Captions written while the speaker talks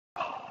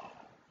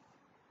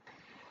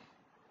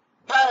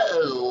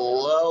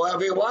Hello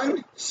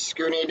everyone,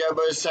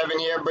 Scooty007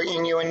 here,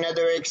 bringing you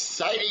another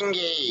exciting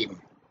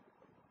game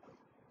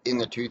in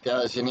the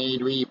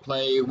 2008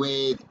 replay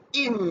with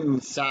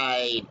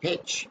Inside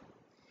Pitch.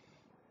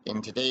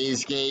 In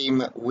today's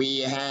game, we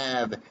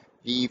have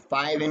the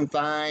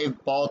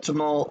 5-5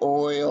 Baltimore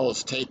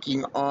Orioles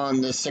taking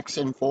on the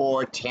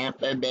 6-4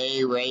 Tampa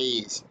Bay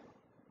Rays.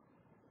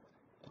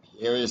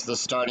 Here is the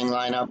starting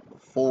lineup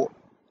for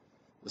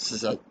this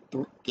is a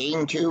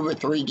Game 2 of a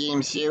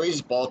 3-game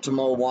series.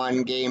 Baltimore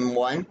won Game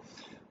 1.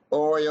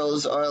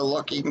 Orioles are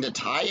looking to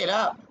tie it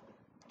up.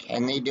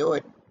 Can they do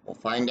it? We'll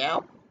find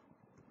out.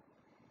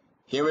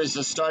 Here is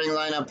the starting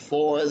lineup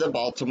for the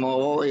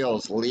Baltimore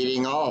Orioles.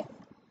 Leading off,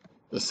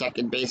 the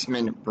second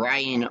baseman,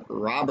 Brian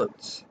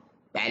Roberts.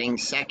 Batting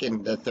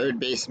second, the third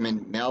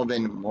baseman,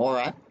 Melvin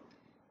Mora.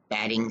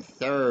 Batting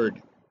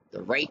third,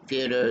 the right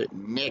fielder,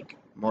 Nick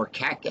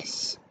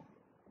Morkakis.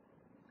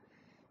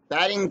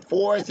 Batting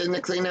fourth in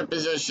the cleanup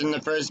position, the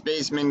first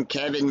baseman,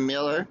 Kevin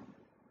Miller.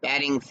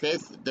 Batting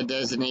fifth, the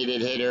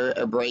designated hitter,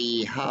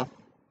 Abreu Huff.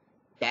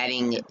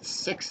 Batting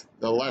sixth,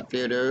 the left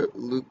fielder,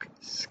 Luke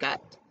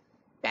Scott.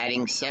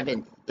 Batting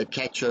seventh, the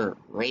catcher,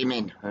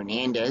 Raymond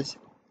Hernandez.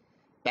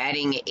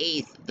 Batting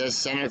eighth, the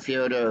center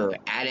fielder,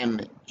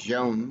 Adam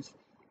Jones.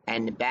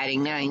 And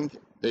batting ninth,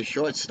 the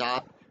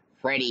shortstop,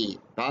 Freddie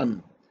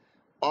Bum.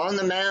 On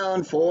the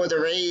mound for the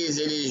Rays,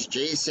 it is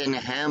Jason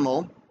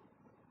Hamill.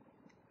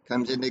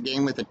 Comes into the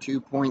game with a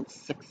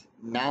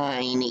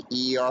 2.69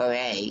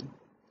 ERA.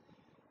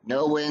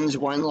 No wins,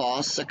 1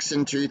 loss, 6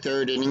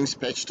 2/3 innings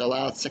pitched,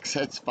 allowed 6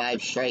 hits, 5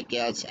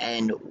 strikeouts,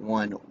 and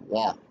 1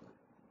 walk.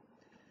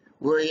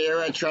 We're here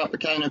at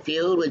Tropicana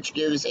Field, which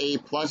gives a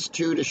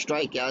 +2 to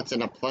strikeouts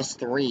and a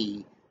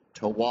 +3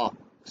 to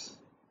walks.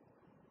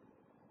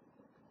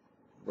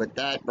 With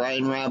that,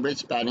 Brian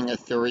Roberts batting a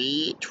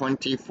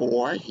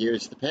 .324.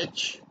 Here's the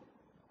pitch.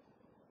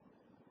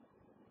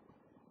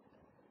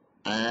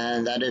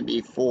 And that'd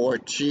be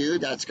 4-2.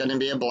 That's going to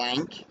be a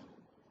blank.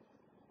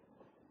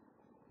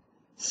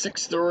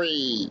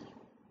 6-3.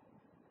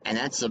 And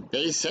that's a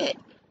base hit.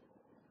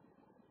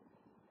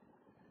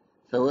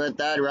 So with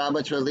that,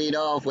 Roberts will lead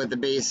off with the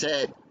base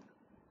hit.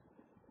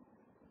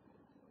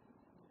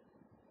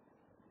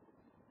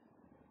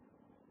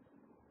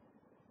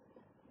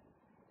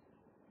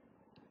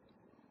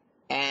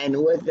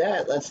 And with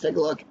that, let's take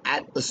a look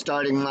at the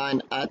starting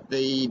line at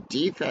the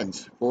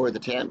defense for the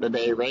Tampa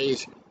Bay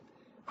Rays.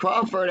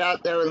 Crawford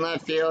out there in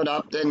left field.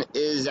 Upton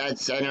is at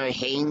center.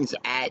 Haynes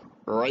at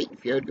right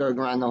field going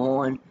around the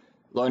horn.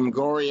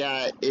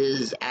 Longoria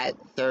is at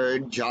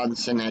third.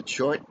 Johnson at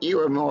short.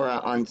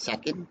 Iwamura on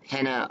second.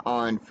 Penna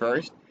on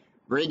first.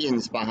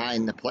 Riggins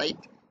behind the plate.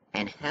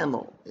 And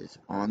Hamill is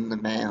on the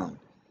mound.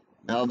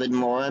 Melvin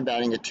Mora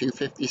batting a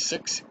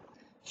 .256.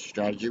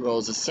 Strategy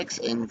rolls a 6.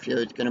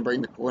 Infield going to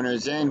bring the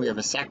corners in. We have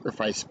a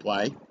sacrifice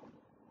play.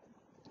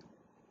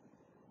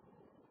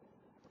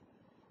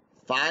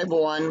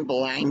 5-1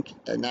 blank,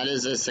 and that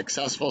is a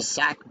successful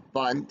sac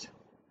bunt.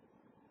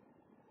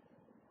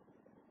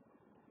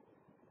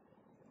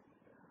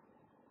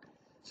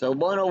 So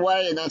 1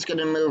 away, and that's going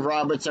to move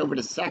Roberts over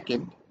to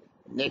second.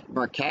 Nick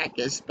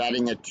Morkakis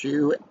batting a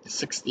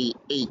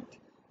 .268.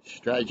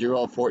 Strategy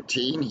roll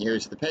 14.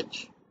 Here's the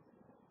pitch.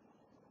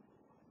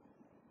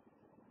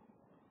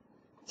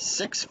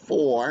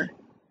 6-4.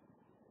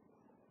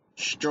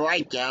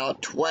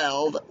 Strikeout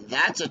 12.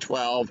 That's a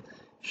 12.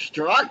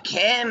 Struck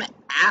him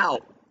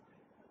out.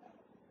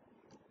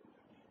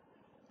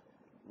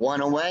 1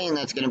 away, and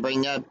that's going to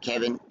bring up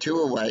 2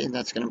 away, and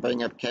that's going to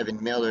bring up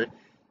Kevin Miller.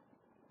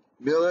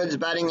 Miller's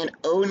batting an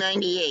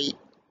 .098.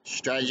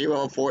 Strategy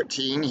roll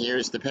 14.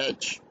 Here's the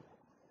pitch.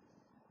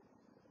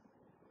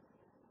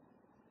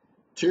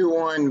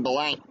 2-1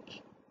 blank.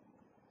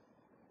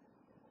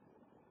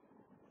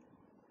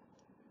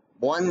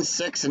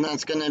 1-6, and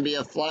that's going to be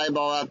a fly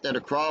ball out there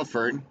to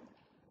Crawford.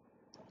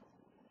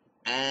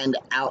 And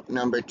out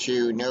number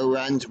 2. No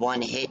runs,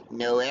 1 hit,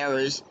 no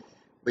errors.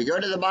 We go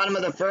to the bottom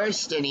of the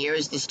first, and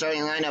here's the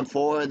starting lineup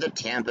for the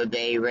Tampa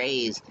Bay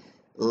Rays.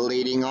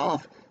 Leading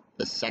off,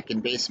 the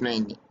second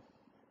baseman,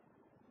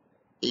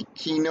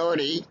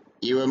 Ikinori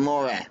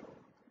Iwamura.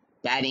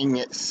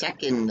 Batting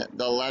second,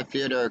 the left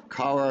fielder,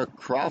 Carl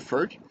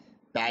Crawford.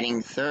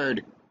 Batting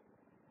third,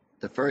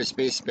 the first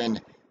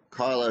baseman,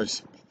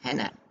 Carlos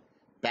Penna.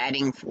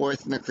 Batting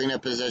fourth in the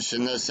cleanup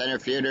position, the center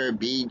fielder,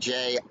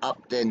 B.J.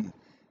 Upton.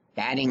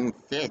 Batting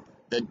fifth,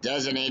 the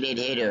designated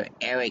hitter,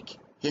 Eric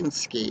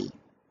Hinsky.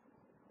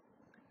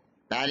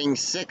 Batting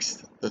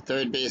sixth, the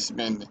third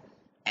baseman,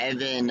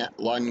 Evan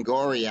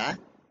Longoria.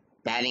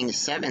 Batting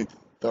seventh,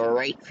 the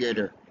right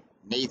fielder,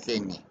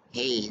 Nathan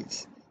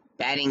Hayes.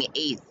 Batting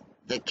eighth,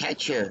 the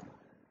catcher,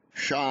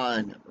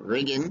 Sean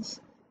Riggins.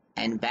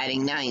 And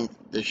batting ninth,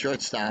 the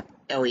shortstop,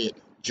 Elliot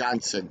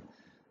Johnson.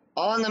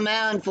 On the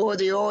mound for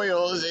the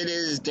Orioles, it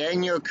is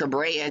Daniel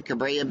Cabrera.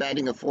 Cabrera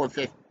batting a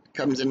 .450.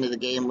 Comes into the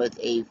game with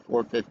a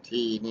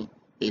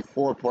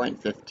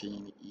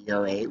 4.15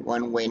 ERA,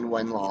 1 win,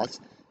 1 loss,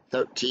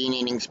 13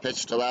 innings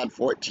pitched, allowed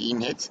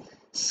 14 hits,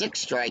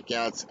 6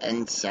 strikeouts,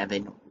 and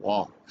 7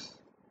 walks.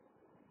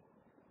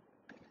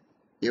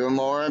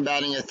 Iwamura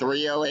batting a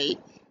 308.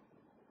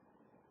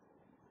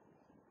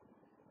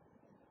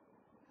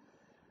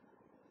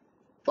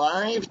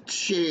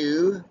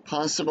 "5-2,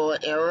 possible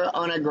error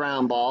on a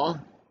ground ball."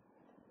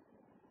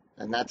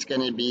 And that's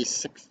going to be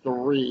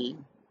 6-3.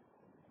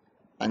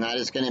 And that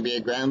is going to be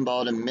a ground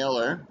ball to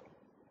Miller.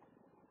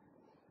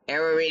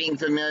 Error rating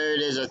for Miller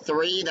is a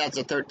 3. That's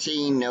a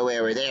 13. No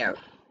error there.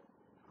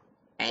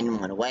 And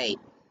 1 away.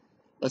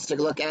 Let's take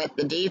a look at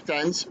the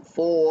defense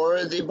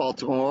for the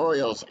Baltimore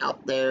Orioles.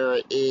 Out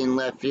there in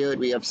left field,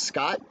 we have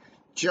Scott.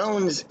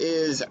 Jones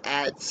is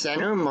at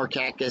center.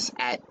 Markakis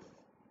at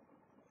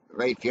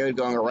right field,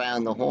 going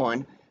around the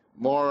horn.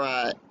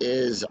 Mora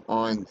is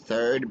on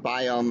third.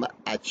 Byam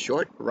at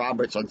short.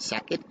 Roberts on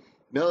second.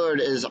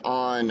 Millard is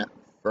on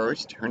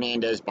first.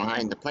 Hernandez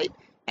behind the plate.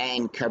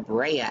 And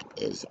Cabrera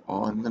is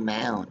on the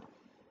mound.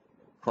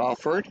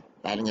 Crawford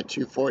batting a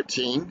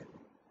 214.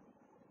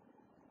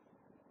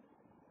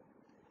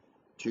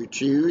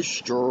 2-2,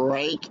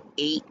 strike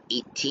 8,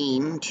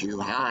 18, too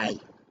high.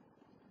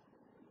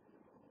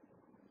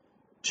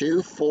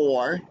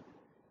 2-4,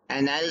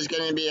 and that is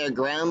going to be a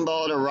ground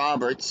ball to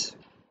Roberts,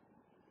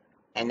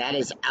 and that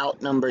is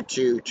out number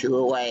 2, 2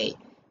 away.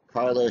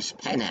 Carlos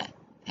Pena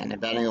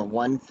batting a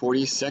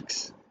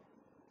 146.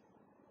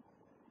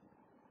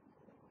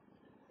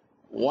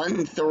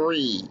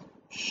 1-3,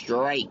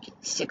 strike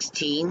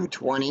 16,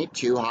 20,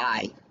 too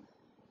high.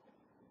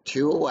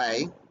 2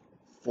 away.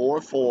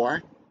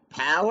 4-4.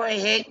 Power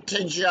hit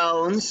to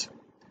Jones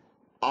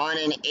on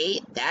an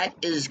 8. That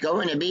is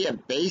going to be a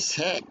base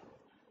hit.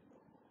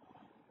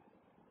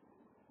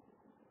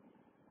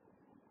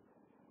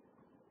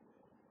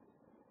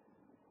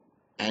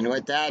 And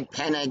with that,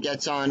 Pena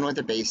gets on with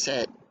a base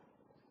hit.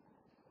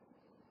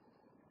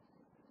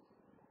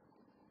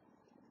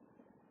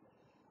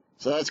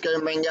 So that's going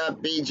to bring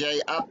up B.J.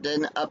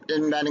 Upton.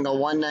 Upton batting a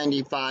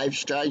 195.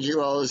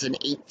 Straduel is an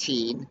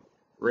 18.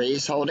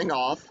 Rays holding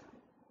off.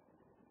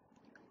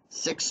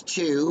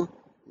 6-2,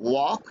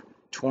 walk,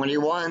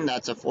 21,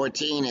 that's a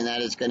 14, and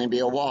that is going to be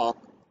a walk.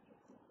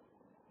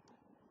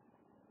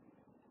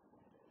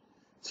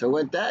 So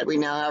with that, we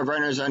now have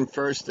runners on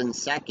first and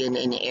second,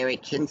 and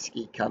Eric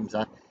Hinsky comes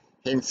up.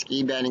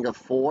 Hinsky batting a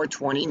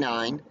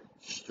 429,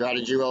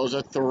 Straduel is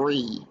a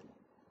 3.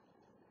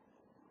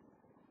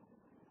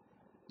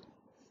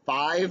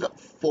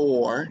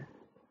 5-4,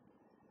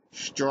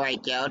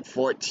 strikeout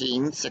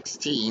 14,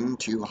 16,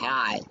 too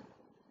high.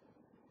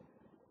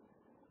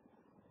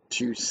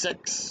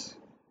 2-6,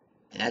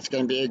 and that's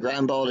going to be a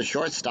ground ball to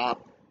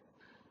shortstop,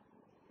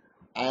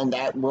 and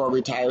that will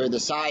retire the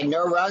side.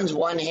 No runs,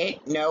 1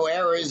 hit, no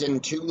errors,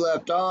 and 2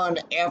 left on.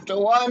 After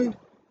 1,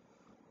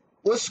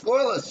 we're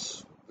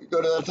scoreless. We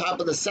go to the top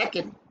of the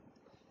second.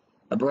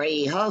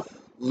 Abreu Huff,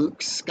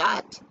 Luke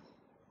Scott,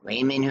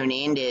 Raymond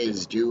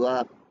Hernandez due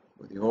up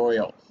with the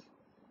Orioles.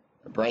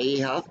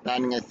 Abreu Huff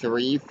batting a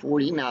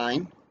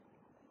 349.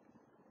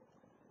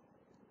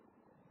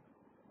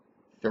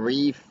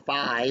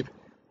 3-5.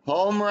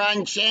 Home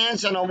run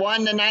chance on a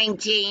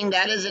 1-19.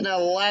 That is an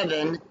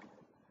 11.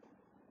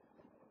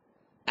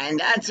 And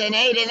that's an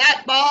 8. And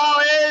that ball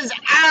is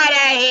out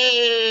of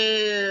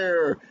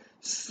here.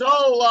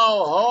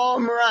 Solo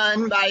home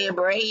run by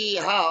Abreu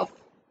Huff.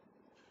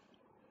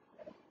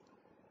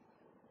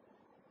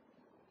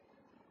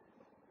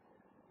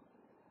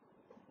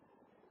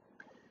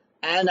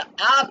 And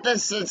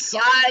opposite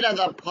side of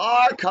the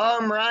park,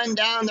 home run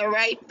down the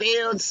right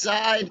field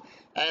side.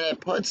 And it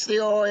puts the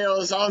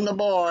Orioles on the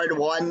board,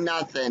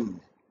 1-0.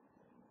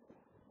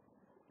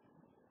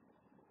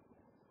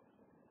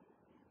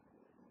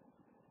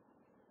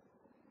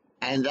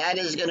 And that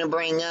is going to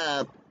bring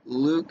up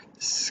Luke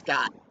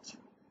Scott.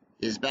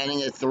 He's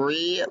batting a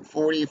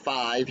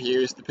 345.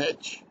 Here's the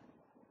pitch.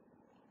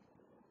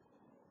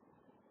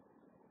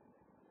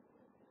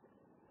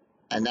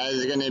 And that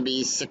is going to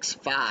be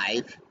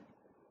 6-5.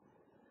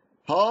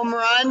 Home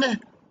run,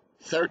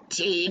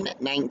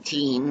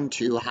 13-19,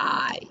 too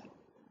high.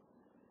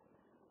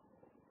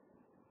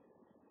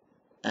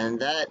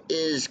 And that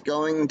is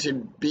going to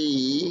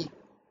be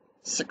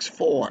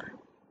 6-4.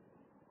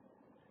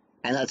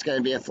 And that's going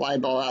to be a fly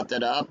ball out to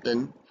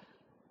Upton,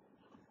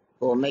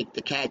 who will make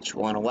the catch,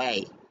 1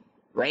 away.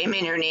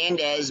 Raymond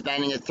Hernandez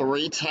batting a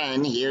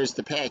 310. Here's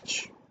the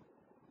pitch.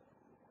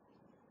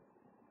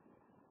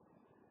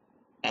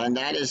 And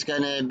that is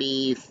going to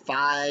be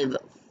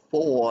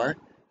 5-4.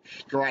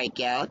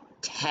 Strikeout,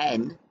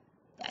 10.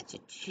 That's a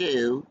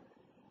 2.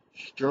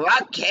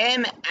 Struck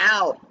him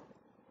out.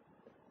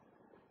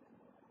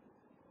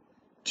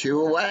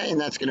 2 away,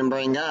 and that's going to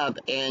bring up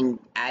and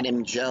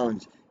Adam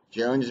Jones.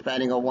 Jones is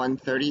batting a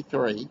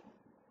 133.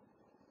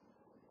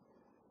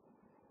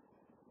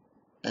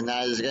 And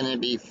that is going to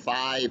be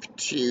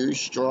 5-2.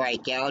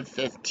 Strikeout,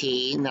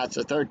 15. That's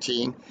a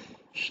 13.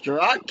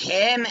 Struck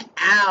him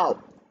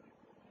out.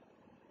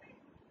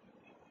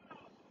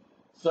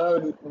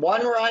 So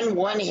 1 run,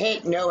 1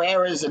 hit, no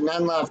errors, and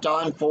none left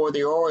on for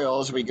the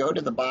Orioles. We go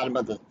to the bottom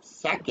of the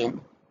second.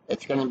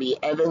 It's going to be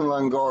Evan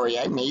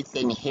Longoria,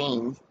 Nathan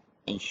Haynes,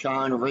 and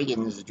Sean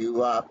Riggins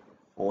due up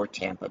for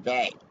Tampa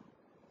Bay.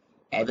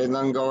 Evan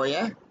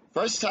Longoria.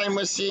 First time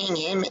we're seeing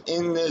him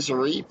in this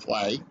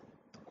replay.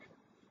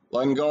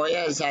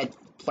 Longoria has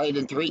played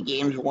in 3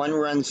 games, 1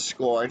 run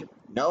scored,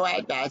 no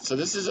at-bats, so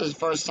this is his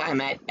first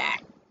time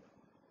at-bat.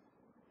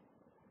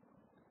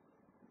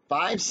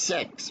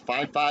 5-6,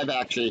 5-5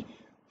 actually.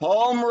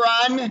 Home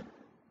run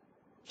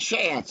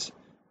chance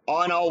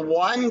on a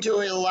 1 to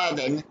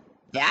 11.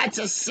 That's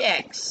a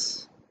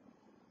 6.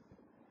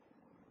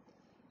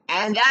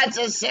 And that's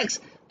a 6.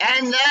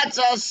 And that's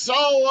a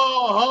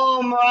solo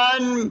home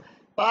run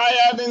by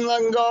Evan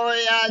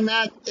Longoria. And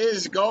that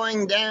is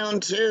going down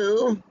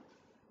to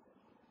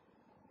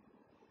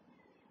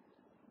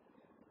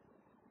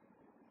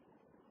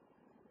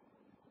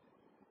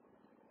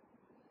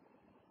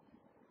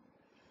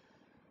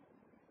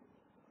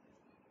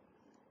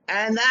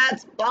and that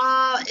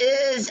ball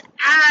is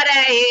out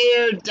of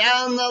here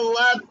down the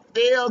left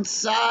field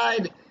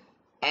side.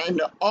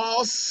 And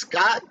all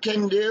Scott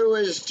can do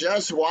is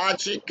just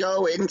watch it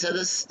go into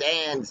the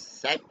stands.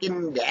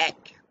 Second deck.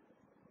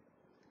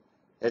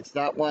 Hits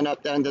that one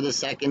up down to the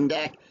second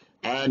deck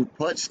and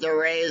puts the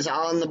Rays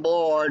on the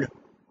board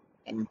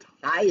and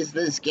ties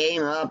this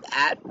game up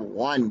at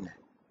 1.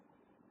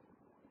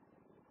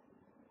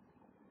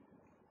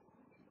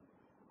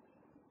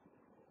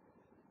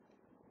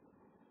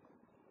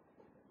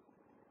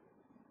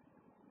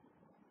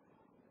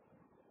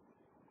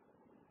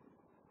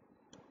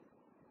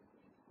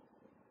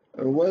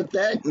 With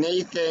that,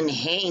 Nathan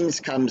Haynes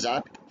comes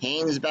up.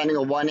 Haynes batting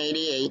a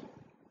 188.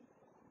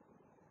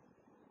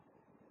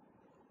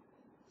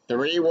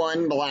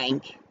 3-1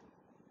 blank.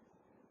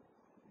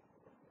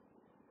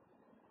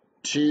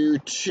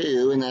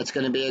 2-2, and that's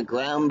going to be a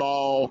ground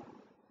ball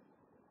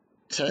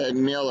to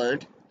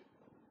Millard.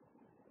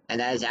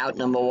 And that is out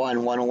number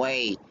 1, 1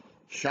 away.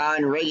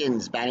 Sean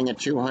Riggins batting a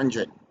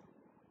 200.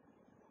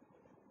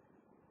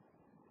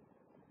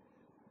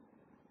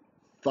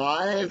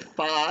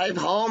 5-5,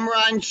 home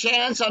run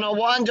chance on a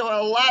 1 to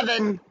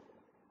 11.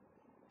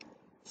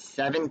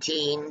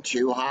 17,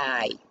 too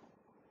high.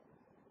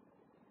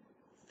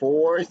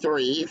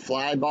 4-3,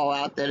 fly ball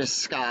out there to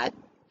Scott.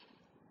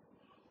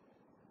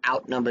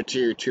 Out number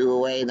 2, 2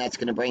 away, and that's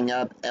going to bring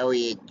up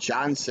Elliot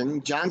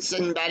Johnson.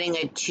 Johnson batting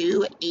a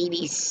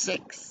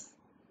 286.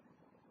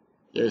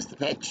 Here's the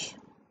pitch.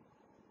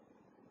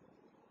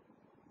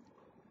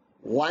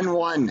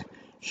 1-1,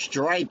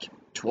 strike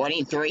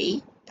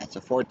 23. That's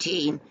a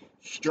 14.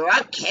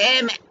 Struck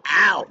him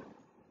out.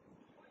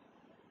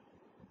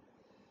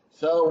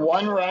 So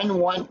 1 run,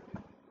 1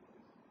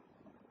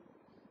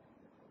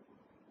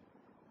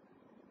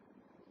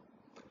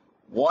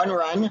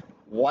 run,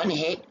 1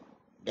 hit,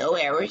 no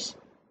errors.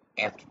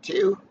 After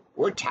 2,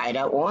 we're tied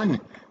at 1.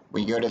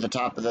 We go to the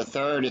top of the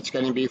 3rd. It's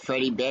going to be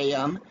Freddie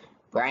Bayham,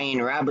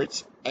 Brian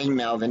Roberts, and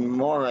Melvin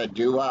Mora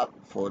due up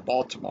for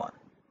Baltimore.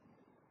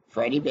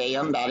 Freddie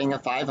Bayham batting a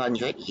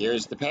 500.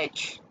 Here's the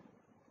pitch.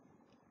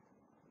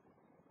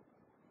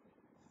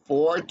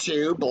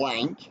 4-2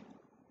 blank.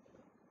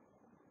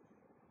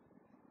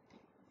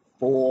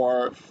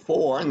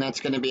 4-4, and that's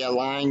going to be a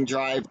line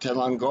drive to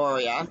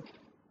Longoria.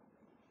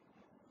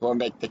 Will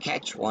make the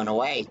catch, 1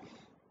 away.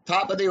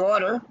 Top of the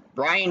order,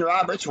 Brian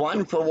Roberts,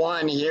 1 for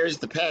 1. Here's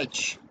the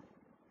pitch.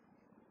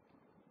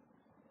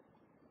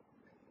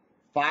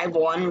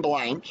 5-1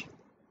 blank.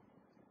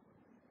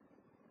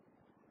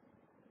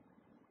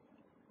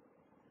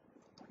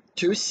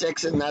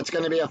 2-6, and that's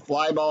going to be a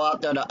fly ball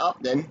out there to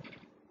Upton.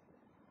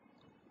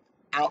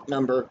 Out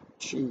number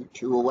 2,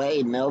 2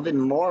 away. Melvin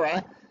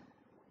Mora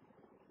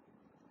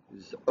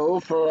is 0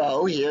 for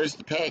 0. Here's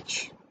the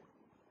pitch.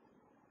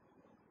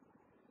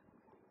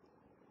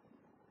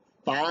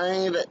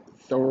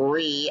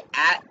 5-3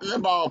 at the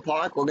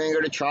ballpark. We're going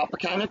to go to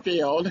Tropicana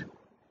Field.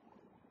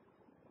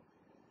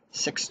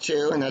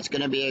 6-2, and that's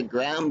going to be a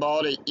ground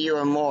ball to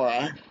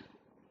Iwamura.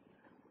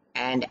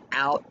 And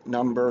out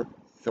number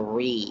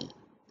 3.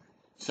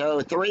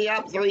 So 3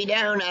 up, 3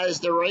 down as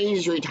the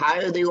Rays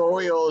retire the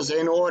Orioles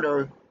in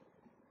order.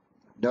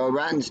 No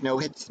runs, no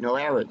hits, no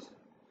errors.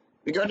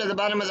 We go to the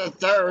bottom of the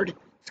 3rd.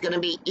 It's going to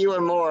be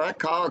Iwamura,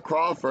 Carl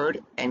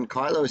Crawford, and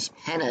Carlos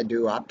Pena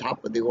due up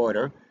top of the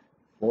order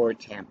for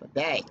Tampa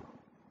Bay.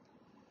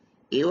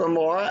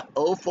 Iwamura,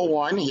 0 for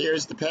 1.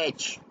 Here's the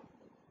pitch.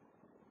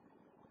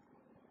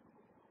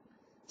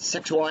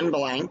 6-1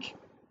 blank.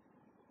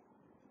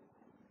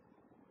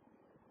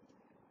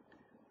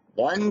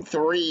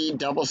 1-3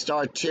 double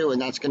star 2,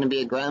 and that's going to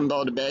be a ground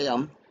ball to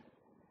Bayham.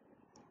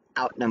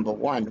 Out number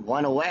 1.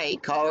 1 away.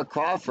 Carl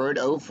Crawford,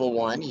 0 for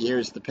 1.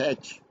 Here's the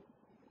pitch.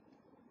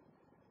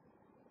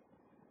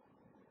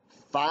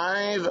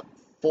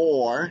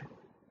 5-4.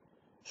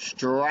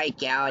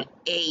 Strikeout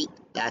 8.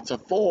 That's a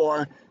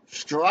 4.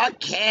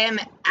 Struck him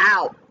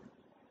out.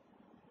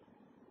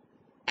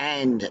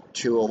 And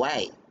 2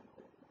 away.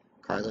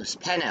 Carlos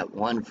Pena,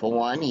 1 for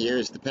 1.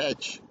 Here's the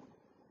pitch.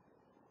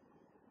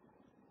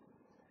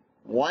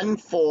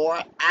 1-4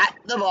 at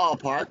the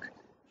ballpark.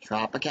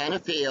 Tropicana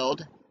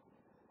Field.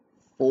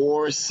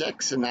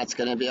 4-6, and that's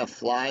going to be a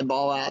fly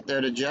ball out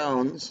there to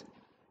Jones.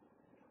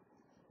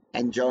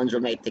 And Jones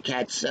will make the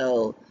catch.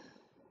 So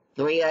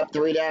 3 up,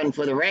 3 down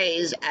for the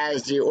Rays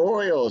as the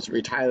Orioles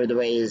retire the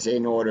Rays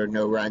in order.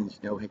 No runs,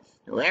 no hits,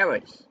 no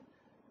errors.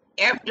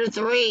 After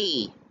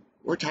 3,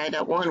 we're tied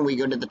at 1. We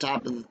go to the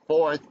top of the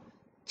 4th.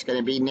 It's going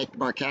to be Nick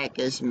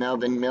Markakis,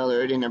 Melvin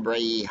Millard, and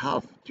Brady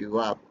Huff due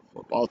up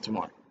for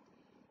Baltimore.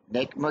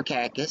 Nick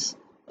Markakis,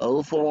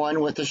 0 for 1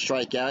 with a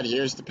strikeout.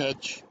 Here's the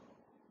pitch.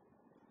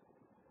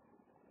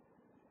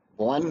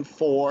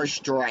 1-4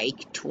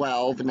 strike,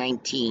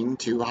 12-19,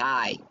 too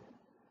high.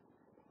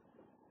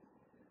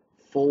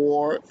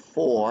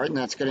 4-4, and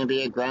that's going to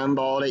be a ground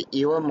ball to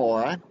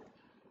Iwamura.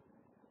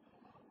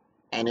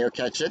 And he'll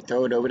catch it,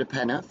 throw it over to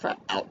Penna for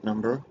out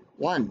number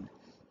 1.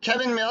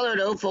 Kevin Millard,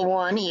 0 for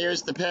 1.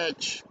 Here's the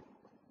pitch.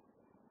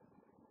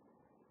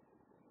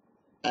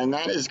 And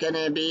that is going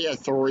to be a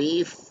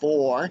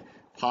 3-4.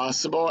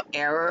 Possible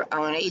error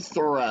on a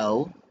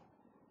throw.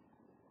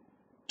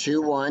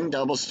 2-1,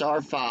 double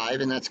star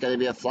 5. And that's going to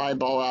be a fly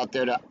ball out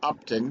there to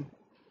Upton.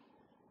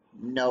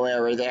 No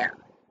error there.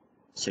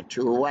 So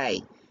 2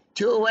 away.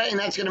 2 away, and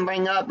that's going to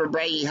bring up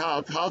Brady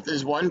Huff. Huff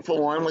is 1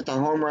 for 1 with a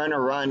home run, a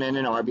run, and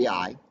an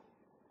RBI.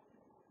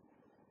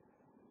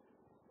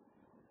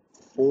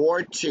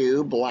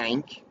 4-2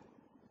 blank.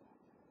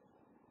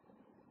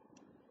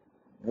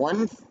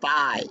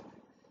 1-5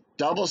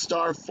 double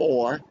star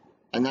 4,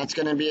 and that's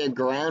going to be a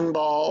ground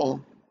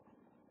ball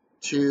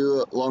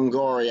to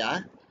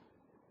Longoria,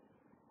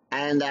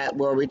 and that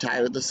will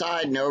retire the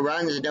side. No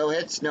runs, no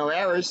hits, no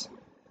errors.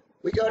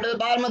 We go to the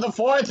bottom of the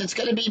 4th. It's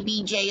going to be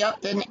B.J.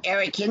 Upton,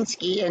 Eric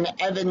Hinske, and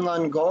Evan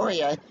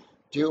Longoria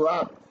due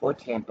up for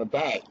Tampa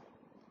Bay.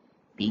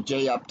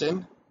 B.J.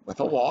 Upton with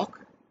a walk.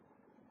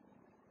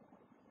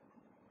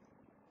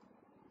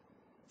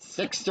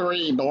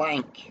 6-3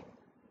 blank.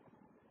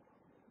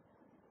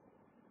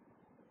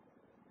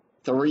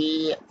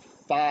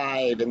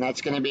 3-5, and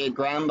that's going to be a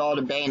ground ball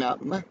to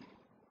Bainum.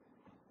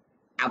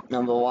 Out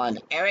number 1.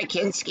 Eric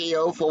Hinske,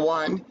 0 for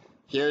 1.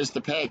 Here's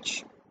the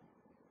pitch.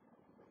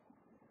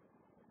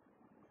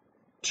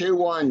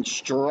 2-1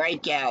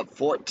 strikeout,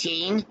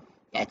 14.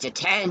 That's a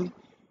 10.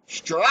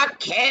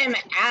 Struck him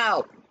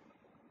out.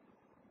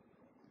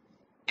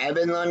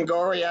 Evan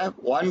Longoria,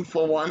 1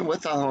 for 1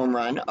 with a home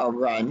run, a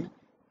run,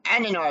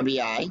 and an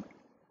RBI.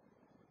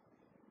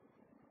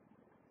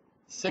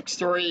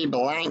 6-3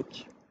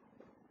 blank.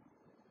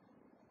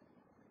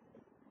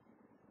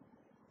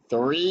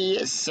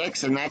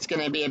 3-6, and that's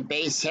going to be a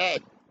base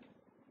hit.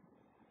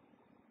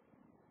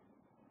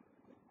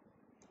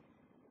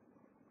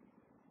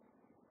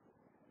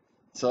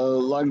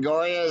 So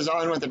Longoria is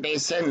on with a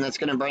base hit, and that's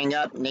going to bring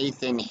up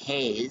Nathan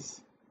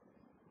Hayes.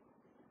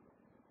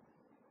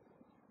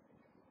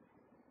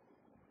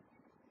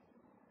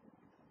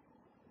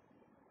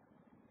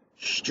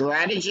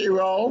 Strategy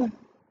roll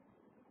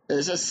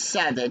is a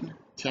 7.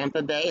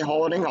 Tampa Bay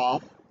holding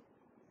off.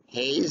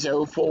 Hayes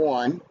 0 for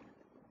 1.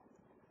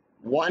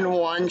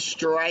 1-1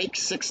 strike,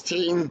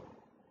 16.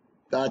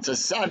 That's a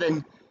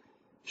 7.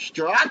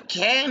 Struck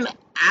him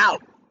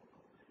out.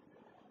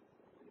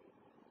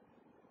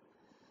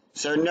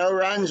 So no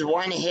runs,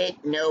 1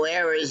 hit, no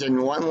errors,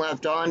 and 1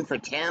 left on for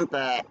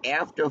Tampa.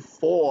 After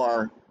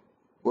 4,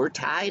 we're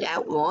tied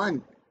at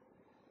 1.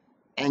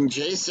 And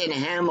Jason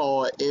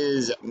Hamill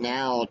is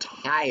now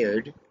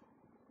tired.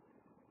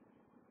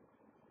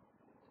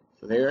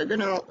 So they're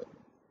gonna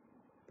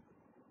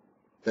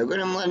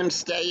let him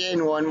stay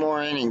in 1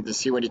 more inning to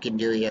see what he can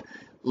do here.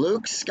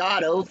 Luke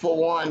Scott 0 for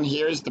 1.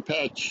 Here's the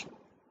pitch.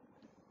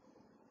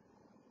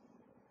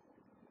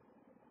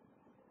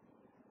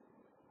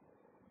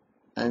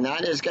 And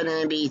that is going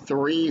to be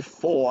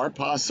 3-4.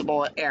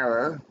 Possible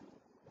error.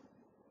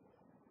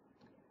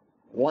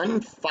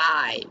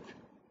 1-5.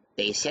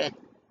 Base hit.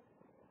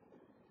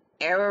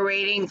 Error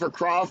rating for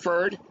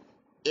Crawford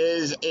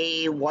is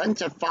a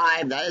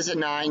 1-5. That is a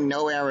 9.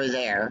 No error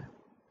there.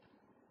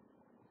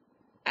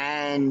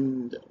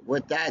 And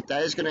with that,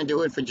 that is going to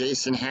do it for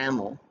Jason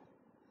Hamill.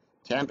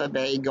 Tampa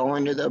Bay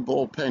going to the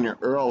bullpen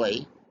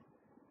early.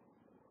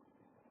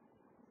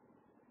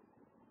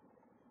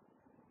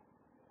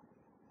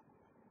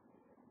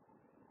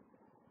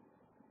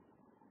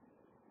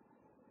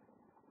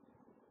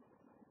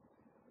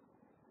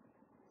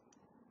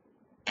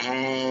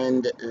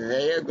 And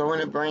they are going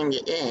to bring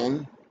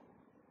in,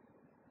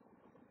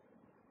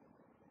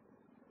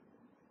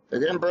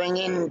 they're going to bring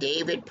in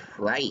David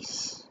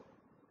Price.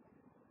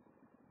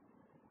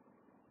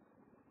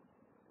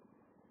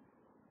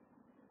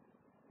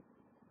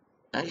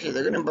 Actually,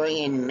 they're going to bring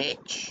in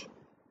Mitch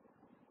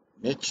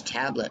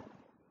Tablet.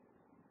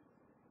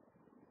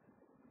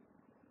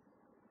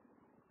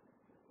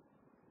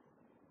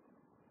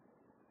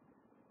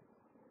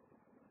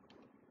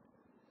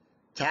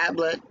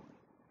 Tablet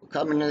will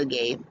come into the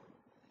game.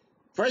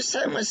 First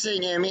time we're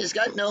seeing him, he's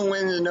got no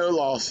wins and no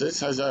losses,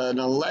 has an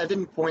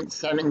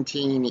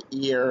 11.17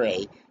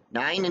 ERA,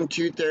 9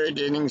 2/3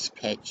 innings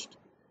pitched,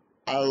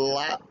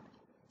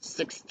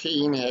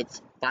 16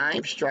 hits,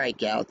 5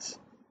 strikeouts,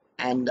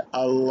 and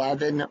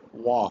 11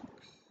 walks.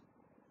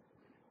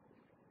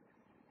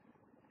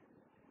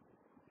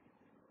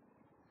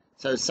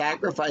 So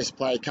sacrifice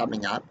play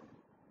coming up.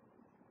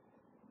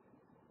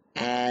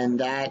 And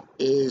that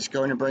is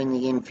going to bring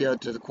the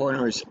infield to the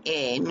corners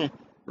in.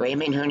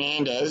 Raymond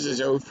Hernandez is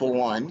 0 for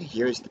 1.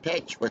 Here's the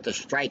pitch with a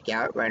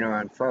strikeout. Runner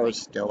on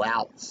first, no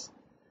outs.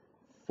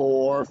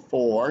 4-4,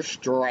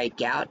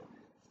 strikeout.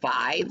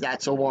 5,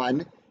 that's a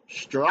 1.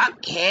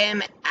 Struck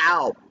him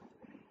out.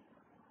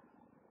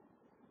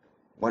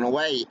 One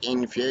away,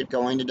 infield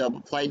going to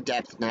double play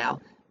depth now.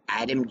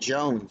 Adam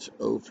Jones,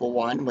 0 for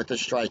 1 with a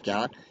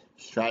strikeout.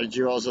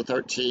 Strategy rolls a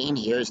 13.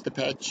 Here's the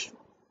pitch.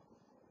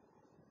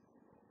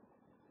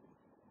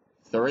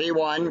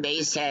 3-1,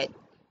 base hit.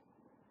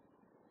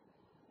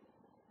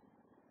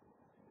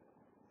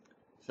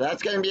 So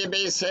that's going to be a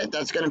base hit.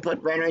 That's going to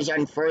put runners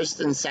on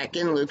first and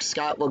second. Luke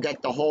Scott will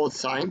get the hold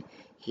sign.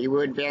 He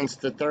will advance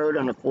to third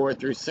on a 4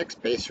 through 6.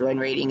 Base run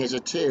rating is a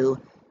 2.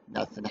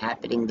 Nothing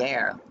happening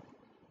there.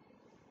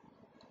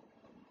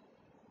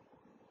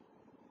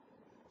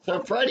 So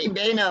Freddie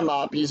Bainum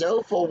up. He's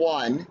 0 for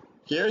 1.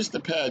 Here's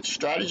the pitch.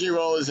 Strategy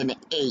roll is an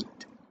 8.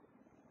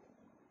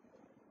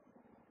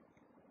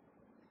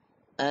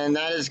 And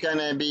that is going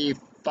to be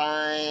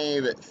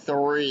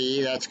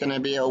 5-3. That's going to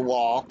be a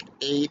walk.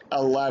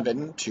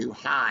 8-11, too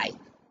high.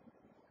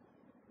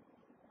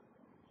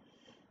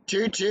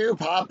 2-2,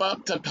 pop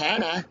up to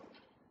Penna.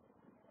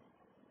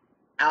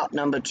 Out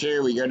number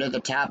 2. We go to the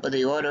top of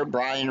the order.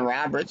 Brian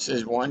Roberts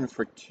is 1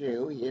 for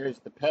 2. Here's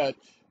the pitch.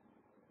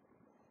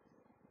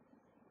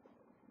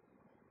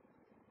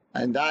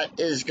 And that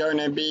is going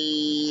to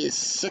be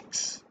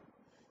 6-4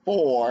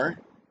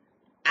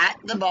 at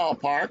the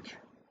ballpark.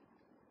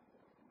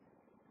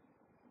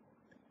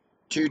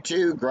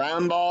 2-2,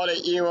 ground ball to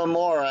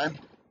Iwamura.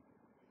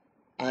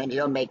 And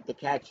he'll make the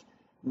catch.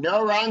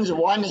 No runs,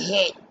 1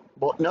 hit.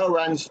 Well, no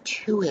runs,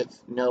 2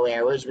 hits, no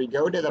errors. We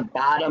go to the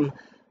bottom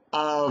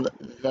of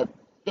the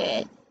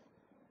 5th.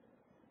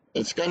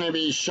 It's going to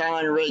be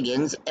Sean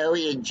Riggins,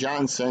 Elliott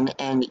Johnson,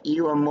 and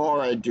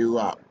Iwamura due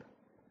up.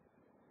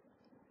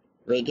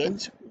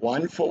 Riggins,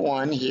 1 for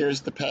 1.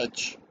 Here's the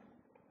pitch.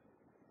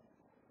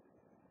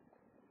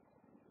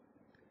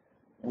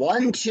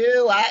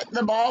 1-2 at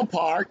the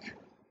ballpark.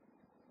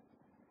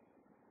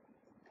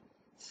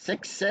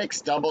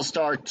 6-6, double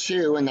star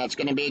 2, and that's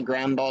going to be a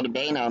ground ball to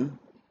Bainum.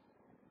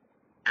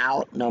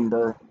 Out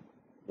number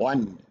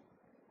 1.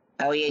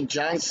 Elliott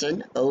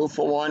Johnson, 0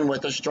 for 1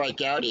 with a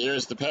strikeout.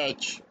 Here's the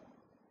pitch.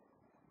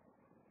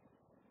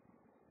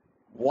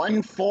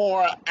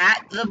 1-4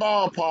 at the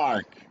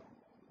ballpark.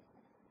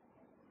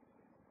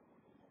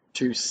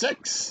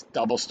 2-6,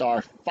 double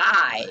star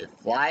 5.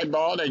 Fly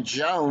ball to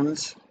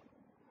Jones.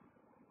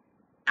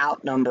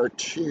 Out number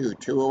 2.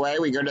 2 away.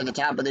 We go to the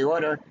top of the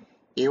order.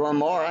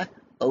 Iwamura,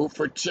 0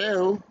 for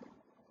 2.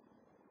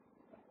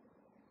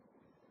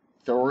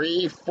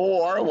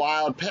 3-4,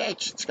 wild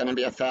pitch. It's going to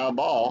be a foul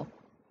ball.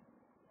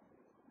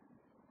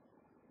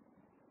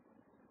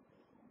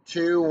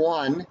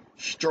 2-1,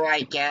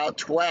 strikeout,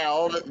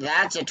 12.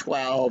 That's a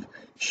 12.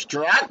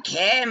 Struck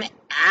him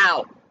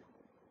out.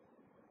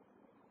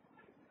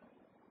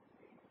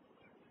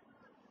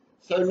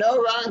 So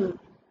no run.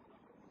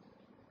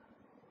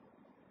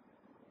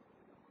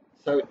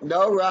 So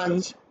no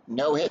runs,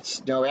 no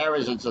hits, no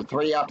errors. It's a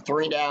 3-up,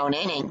 3-down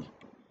inning.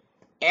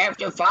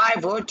 After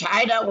 5, we're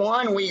tied at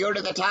 1. We go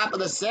to the top of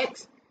the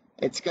 6th.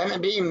 It's going to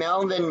be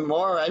Melvin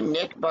Mora,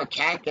 Nick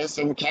Barkakis,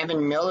 and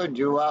Kevin Miller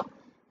due up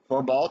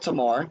for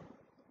Baltimore.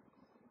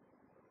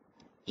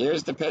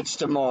 Here's the pitch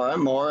to Mora.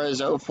 Mora is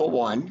 0 for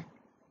 1.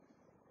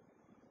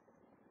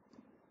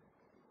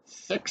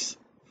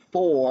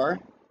 6-4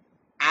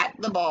 at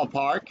the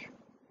ballpark.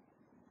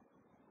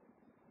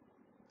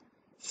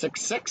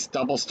 6-6,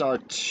 double star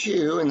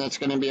 2, and that's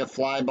going to be a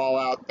fly ball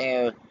out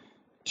there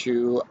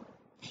to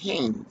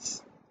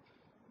Haynes.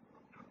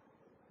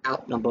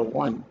 Out number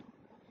 1.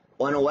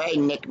 1 away,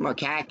 Nick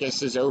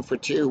Markakis is 0 for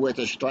 2 with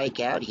a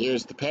strikeout.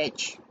 Here's the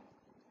pitch.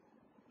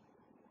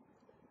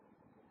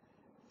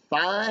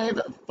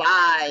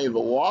 5-5,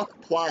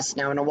 walk plus.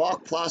 Now in a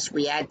walk plus,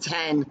 we add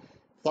 10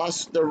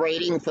 plus the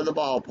rating for the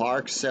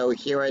ballpark. So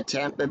here at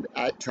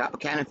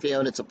Tropicana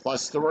Field, it's a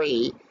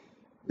 +3.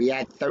 We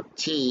add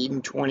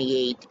 13,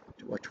 28,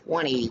 or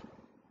 20,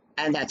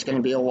 and that's going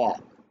to be a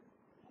walk.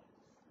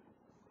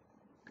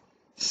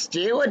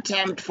 Steal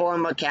attempt for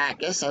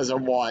Markakis as a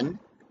 1.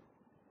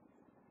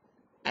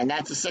 And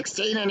that's a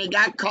 16, and he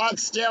got caught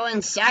still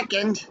in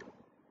second.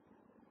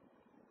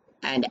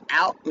 And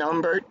out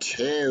number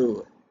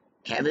 2.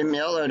 Kevin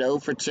Miller, 0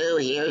 for 2.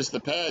 Here's the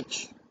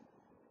pitch.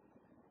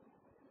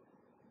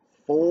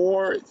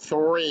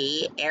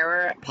 4-3,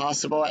 error,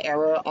 possible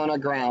error on a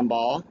ground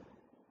ball.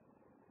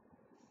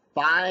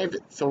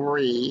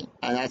 5-3,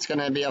 and that's going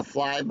to be a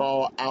fly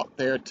ball out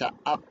there to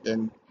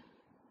Upton.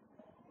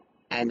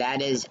 And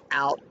that is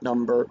out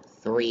number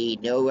 3.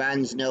 No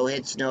runs, no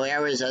hits, no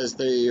errors as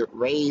the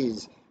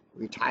Rays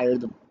retire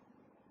the...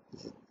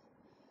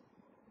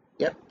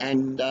 Yep,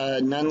 and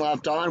none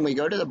left on. We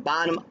go to the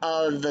bottom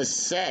of the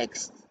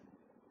 6th.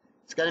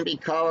 It's going to be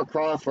Carl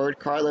Crawford,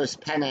 Carlos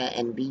Penna,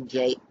 and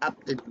B.J.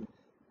 Upton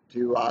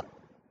to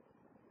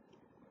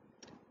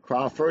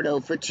Crawford, 0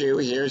 for 2.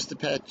 Here's the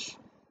pitch.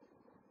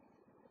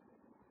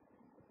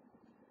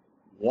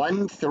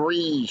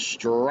 1-3,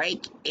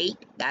 strike 8.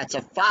 That's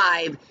a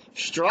 5.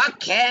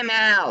 Struck him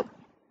out.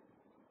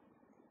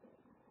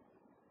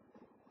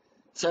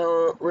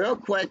 So real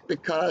quick,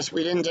 because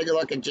we didn't take a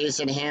look at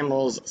Jason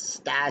Hamill's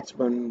stats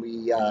when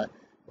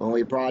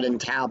we brought in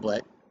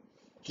Tablet.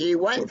 He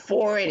went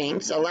 4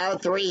 innings,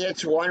 allowed 3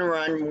 hits, 1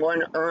 run,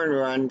 1 earned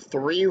run,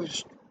 3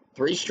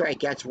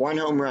 strikeouts, 1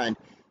 home run.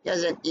 He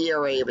has an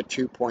ERA of a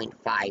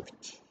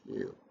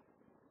 2.52.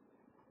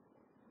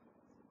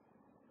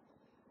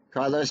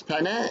 Carlos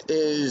Pena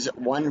is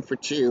 1 for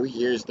 2.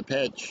 Here's the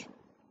pitch.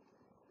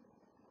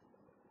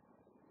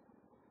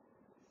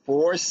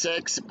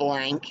 4-6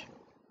 blank.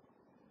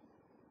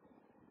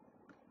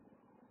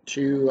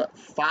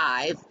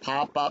 2-5,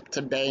 pop up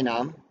to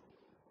Bainum.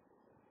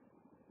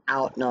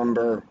 Out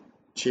number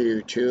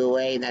 2, 2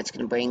 away, and that's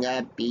going to bring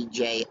up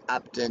B.J.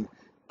 Upton.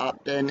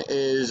 Upton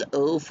is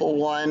 0 for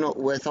 1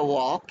 with a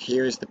walk.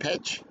 Here's the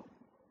pitch.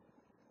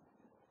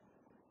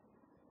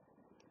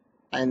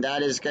 And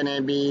that is going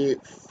to be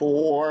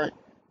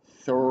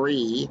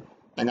 4-3,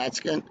 and that's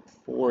going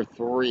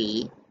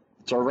 4-3.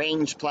 It's a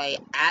range play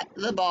at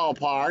the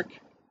ballpark.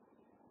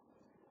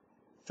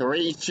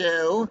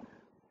 3-2.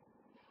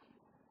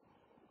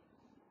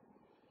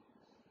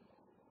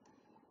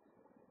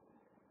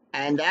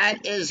 And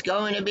that is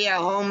going to be a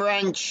home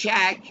run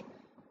check.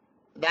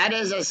 That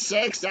is a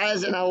 6. That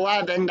is an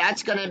 11.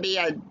 That's going to be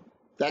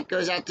that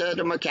goes out to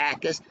the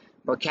Markakis.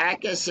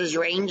 Markakis'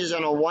 range is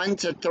on a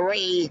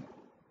 1-3.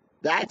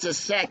 That's a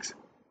 6.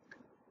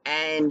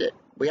 And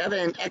we have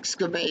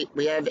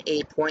we have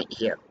a point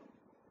here.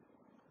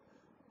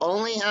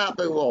 Only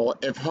applicable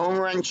if home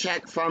run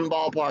check from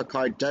ballpark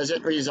card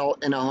doesn't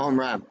result in a home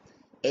run.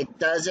 It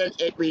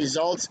doesn't. It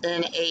results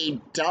in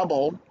a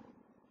double.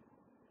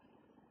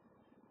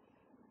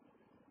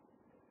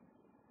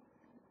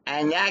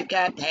 And that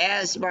got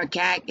past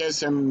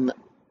Markakis and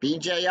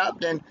B.J.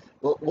 Upton.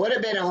 What would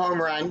have been a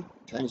home run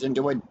turns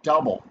into a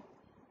double.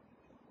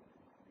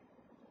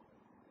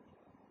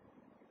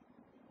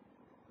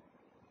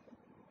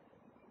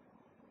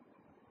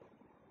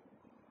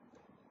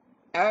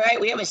 All right,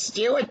 we have a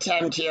steal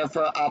attempt here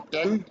for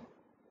Upton.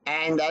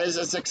 And that is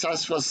a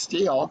successful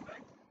steal.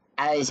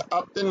 As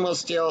Upton will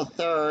steal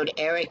third,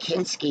 Eric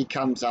Hinsky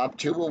comes up,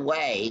 2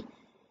 away.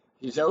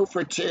 He's 0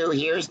 for 2.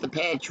 Here's the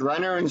pitch.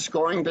 Runner in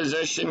scoring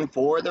position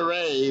for the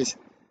Rays.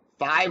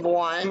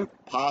 5-1.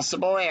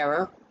 Possible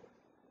error.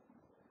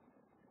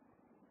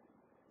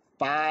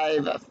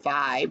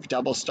 5-5.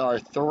 Double star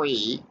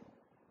 3.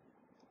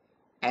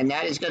 And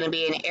that is going to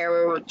be an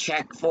error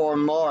check for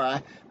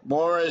Mora.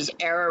 Mora's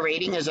error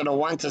rating is at a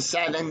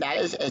 1-7. That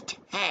is a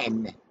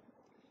 10.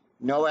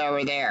 No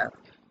error there.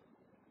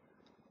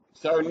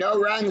 So no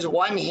runs,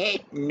 1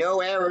 hit, no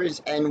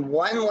errors, and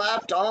 1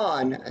 left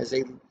on as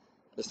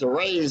the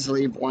Rays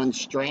leave 1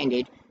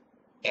 stranded.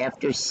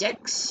 After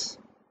 6,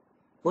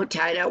 we're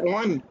tied at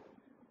 1.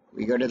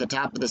 We go to the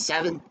top of the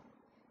 7th.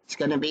 It's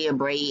going to be a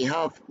Brady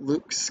Huff,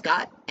 Luke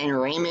Scott, and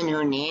Raymond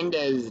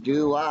Hernandez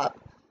due up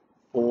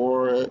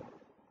for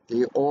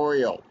the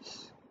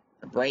Orioles.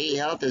 Brady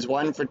Huff is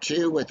 1 for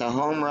 2 with a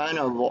home run,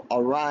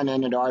 a run,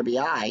 and an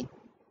RBI.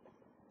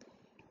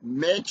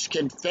 Mitch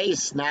can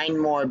face 9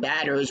 more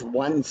batters,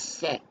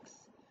 1-6.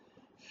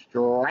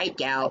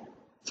 Strikeout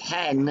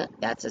 10,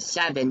 that's a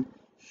 7.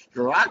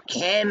 Struck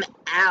him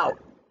out.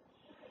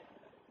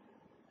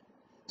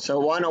 So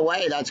 1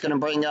 away, that's going to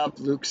bring up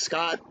Luke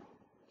Scott.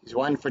 He's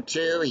 1 for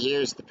 2.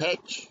 Here's the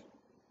pitch.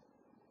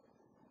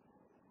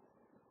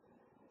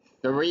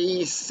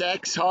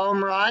 3-6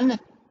 home run.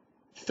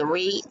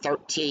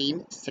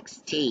 3-13,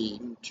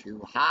 16,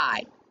 too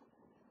high.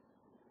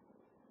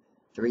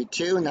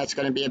 3-2, and that's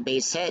going to be a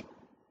base hit.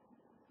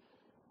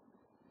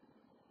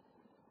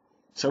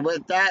 So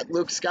with that,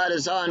 Luke Scott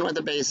is on with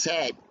a base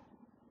hit.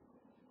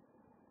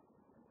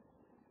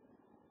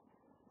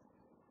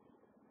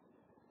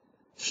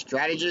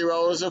 Strategy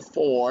rolls of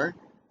 4.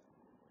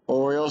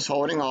 Orioles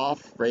holding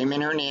off.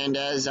 Raymond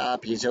Hernandez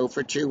up. He's 0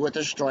 for 2 with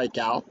a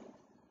strikeout.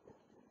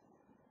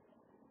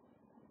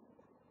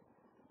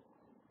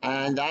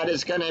 And that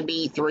is going to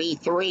be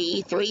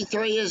 3-3.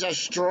 3-3 is a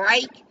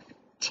strike.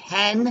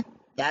 10.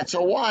 That's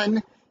a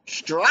 1.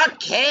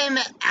 Struck him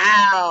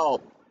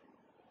out.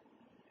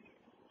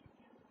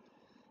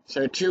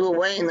 So 2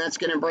 away, and that's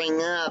going to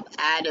bring up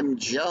Adam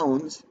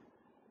Jones.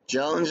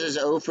 Jones is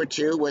 0 for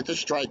 2 with a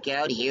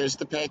strikeout. Here's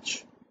the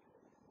pitch.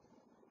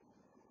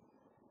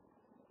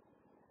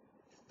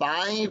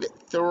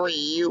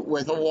 5-3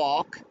 with a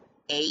walk.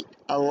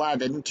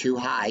 8-11, too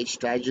high.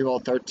 Strategy roll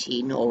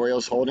 13.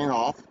 Orioles holding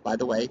off, by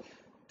the way.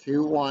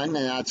 2-1, and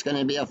that's going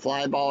to be a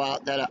fly ball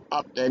out there to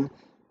Upton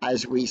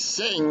as we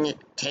sing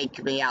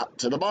Take Me Out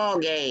to the Ball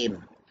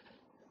Game.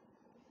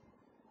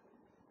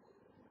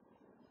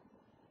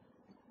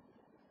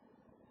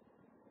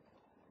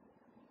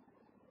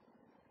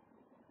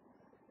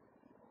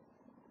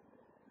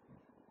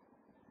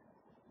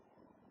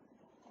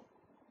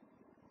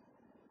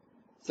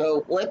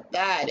 So with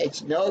that,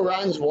 it's no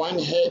runs, 1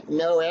 hit,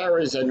 no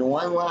errors, and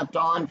 1 left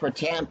on for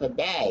Tampa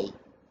Bay.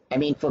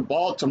 For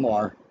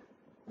Baltimore.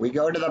 We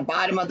go to the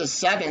bottom of the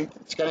 7th.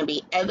 It's going to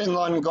be Evan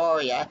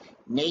Longoria,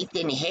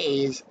 Nathan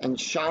Hayes,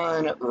 and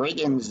Sean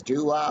Riggins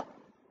due up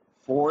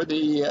for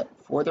the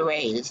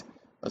Rays.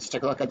 Let's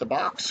take a look at the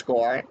box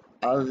score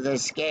of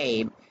this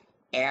game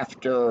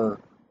after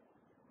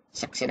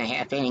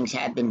 6.5 innings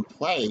had been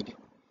played.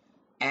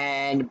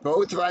 And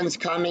both runs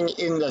coming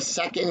in the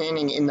 2nd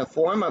inning in the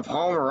form of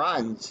home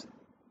runs,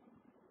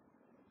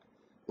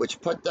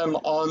 which put them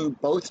on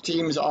both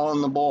teams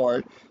on the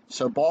board.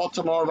 So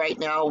Baltimore right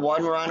now,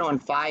 1 run on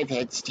 5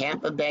 hits.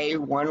 Tampa Bay,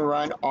 1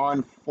 run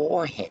on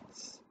 4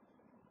 hits.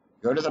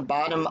 Go to the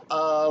bottom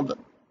of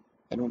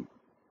the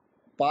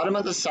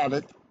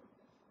 7th.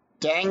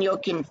 Daniel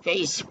can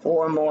face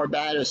 4 more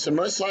batters. So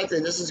most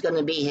likely this is going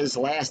to be his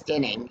last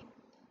inning,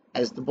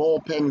 as the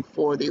bullpen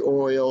for the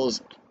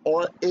Orioles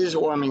is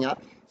warming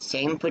up.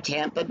 Same for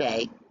Tampa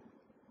Bay.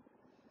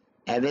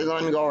 Evan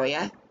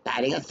Longoria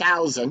batting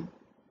 1,000.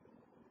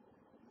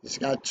 He's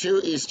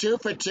 2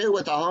 for 2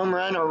 with a home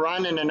run, a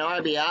run, and an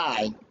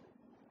RBI.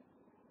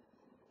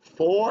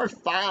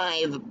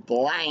 4-5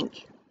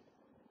 blank.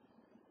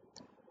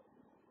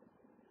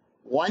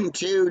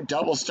 1-2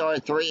 double star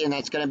 3, and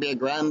that's going to be a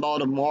ground ball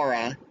to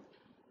Mora.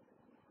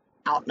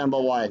 Out number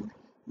 1.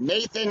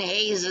 Nathan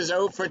Hayes is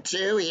 0 for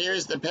 2.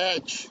 Here's the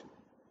pitch.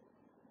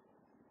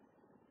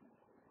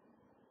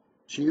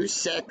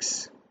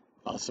 2-6.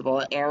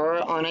 Possible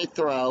error on a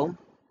throw.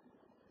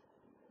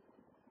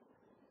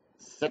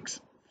 6-5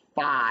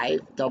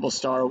 double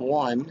star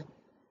 1.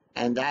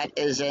 And that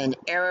is an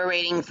error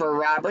rating for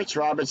Roberts.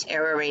 Roberts'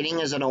 error rating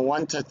is in a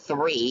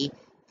 1-3.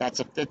 That's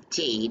a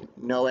 15.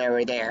 No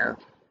error there.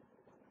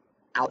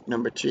 Out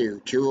number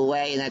 2. 2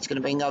 away, and that's going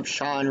to bring up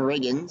Sean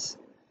Riggins.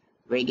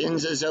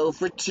 Riggins is 0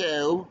 for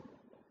 2.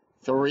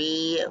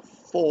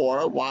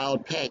 3-4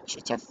 wild pitch.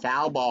 It's a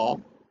foul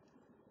ball.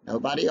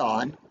 Nobody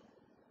on.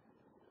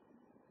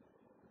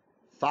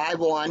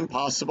 5-1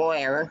 possible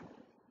error.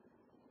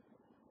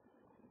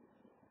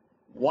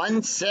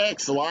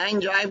 1-6 line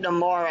drive to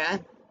Mora.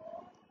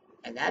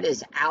 And that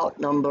is out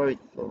number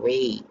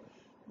 3.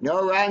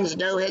 No runs,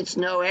 no hits,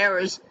 no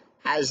errors,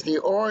 as the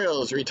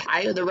Orioles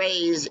retire the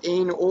Rays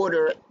in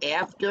order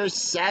after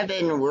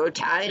 7. We're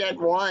tied at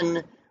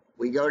 1.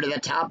 We go to the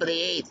top of the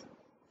 8th.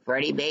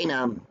 Freddie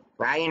Bainum,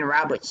 Brian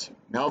Roberts,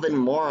 Melvin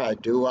Mora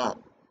due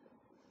up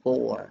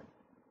for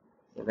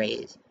the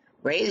Rays.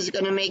 Rays are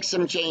going to make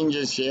some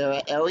changes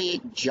here.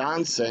 Elliott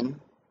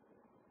Johnson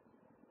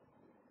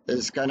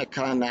is going to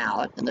come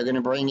out, and they're going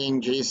to bring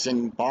in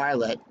Jason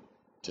Bartlett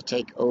to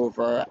take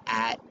over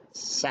at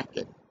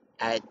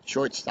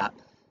shortstop.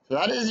 So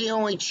that is the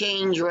only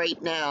change right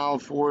now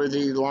for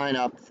the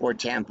lineup for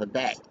Tampa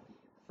Bay.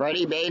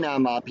 Freddie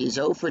Bainum up. He's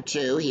 0 for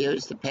 2.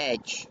 Here's the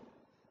pitch.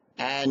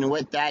 And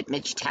with that,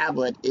 Mitch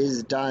Tablet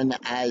is done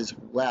as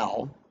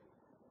well.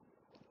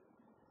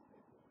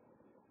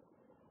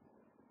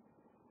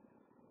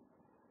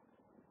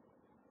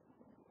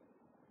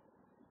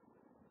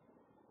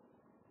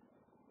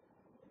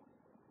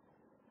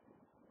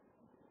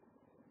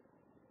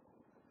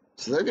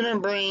 So they're going to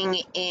bring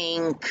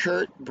in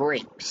Kurt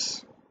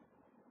Brinks.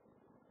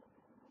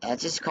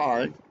 That's his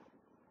card.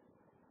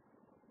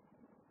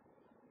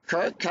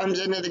 Kurt comes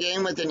into the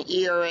game with an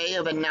ERA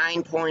of a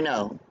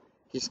 9.0.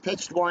 He's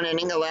pitched 1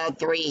 inning, allowed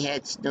 3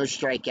 hits, no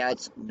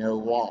strikeouts, no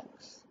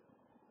walks.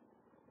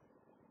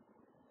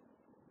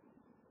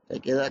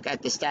 Take a look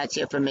at the stats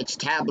here for Mitch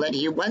Tablet.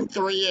 He went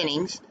 3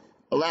 innings,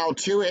 allowed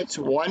 2 hits,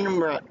 1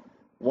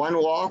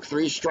 walk,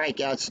 3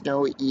 strikeouts,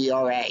 no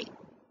ERA.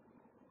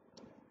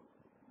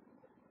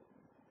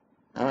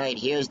 All right,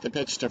 here's the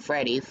pitch to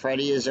Freddie.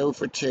 Freddie is 0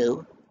 for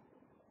 2.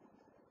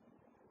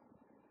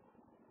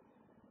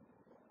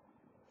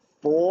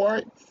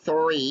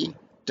 4-3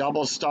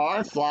 double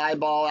star, fly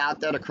ball out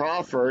there to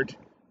Crawford.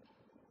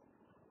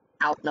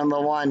 Out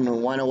number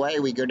 1, 1 away.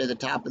 We go to the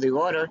top of the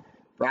order.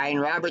 Brian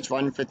Roberts,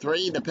 1 for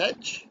 3, the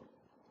pitch.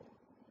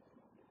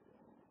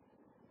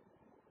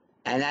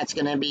 And that's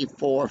going to be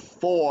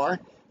 4-4.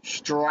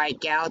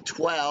 Strikeout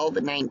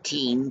 12,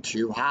 19,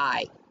 too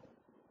high.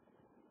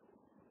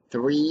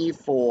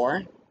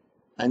 3-4.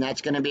 And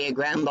that's going to be a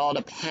ground ball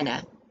to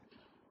Penna.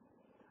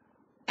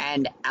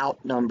 And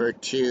out number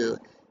 2.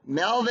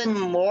 Melvin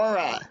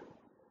Mora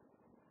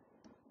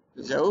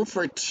is 0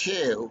 for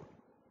 2.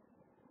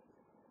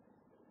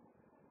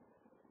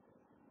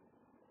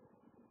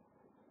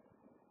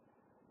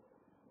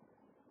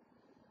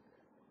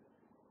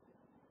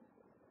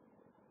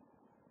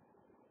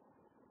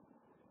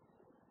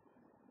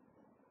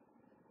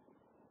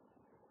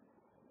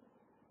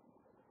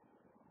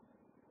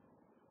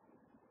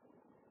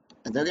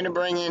 And they're going to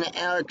bring in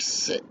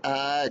Alex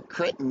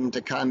Critton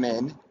to come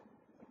in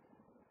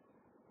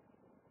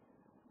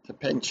to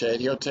pinch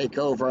hit. He'll take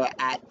over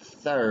at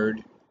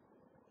 3rd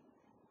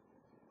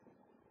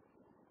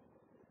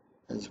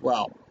as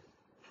well.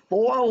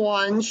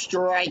 4-1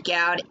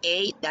 strikeout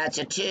 8. That's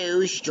a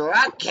 2.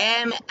 Struck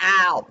him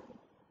out.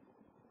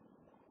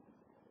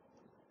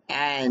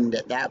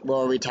 And that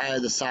will retire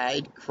the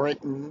side.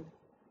 Critton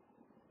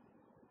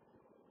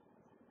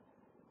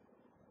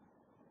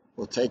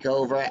will take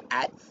over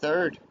at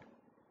 3rd.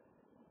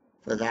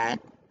 for that.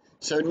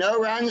 So no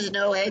runs,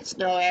 no hits,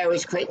 no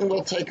errors. Creighton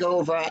will take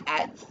over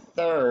at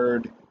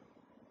third.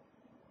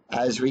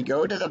 As we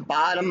go to the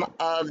bottom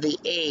of the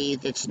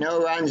eighth, it's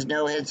no runs,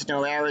 no hits,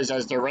 no errors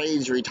as the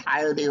Rays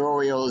retire the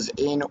Orioles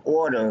in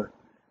order.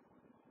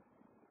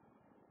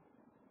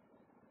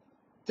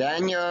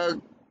 Then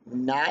you're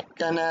not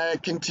going to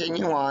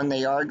continue on.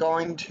 They are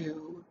going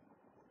to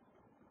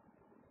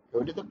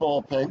go to the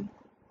bullpen.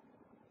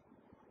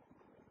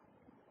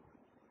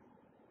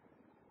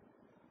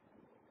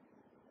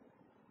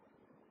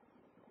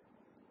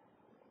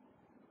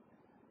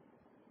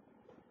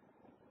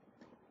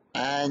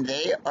 And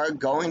they are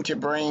going to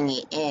bring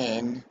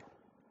in,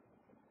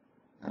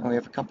 we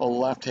have a couple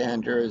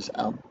left-handers.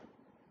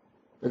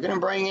 They're going to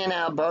bring in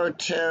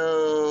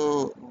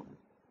Alberto.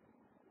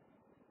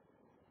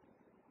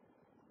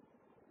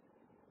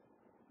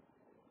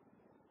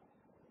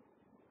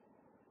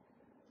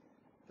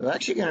 They're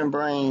actually going to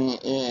bring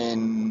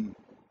in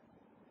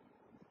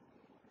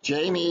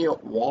Jamie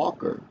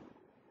Walker.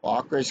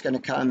 Walker's going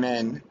to come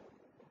in.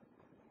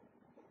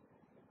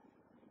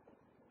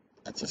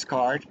 That's his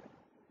card.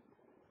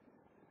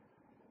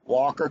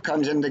 Walker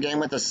comes into the game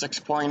with a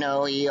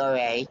 6.0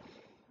 ERA.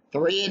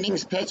 3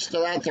 innings pitched,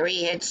 still had 3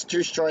 hits, 2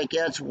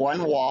 strikeouts,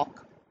 1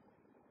 walk.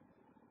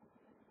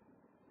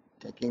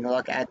 Taking a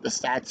look at the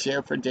stats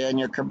here for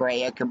Daniel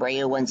Cabrera.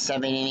 Cabrera went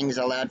 7 innings,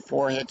 allowed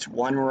 4 hits,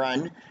 1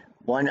 run,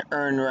 1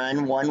 earned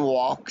run, 1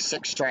 walk,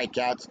 6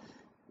 strikeouts,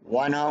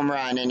 1 home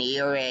run, an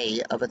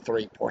ERA of a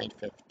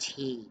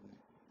 3.15.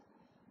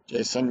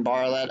 Jason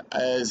Bartlett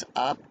is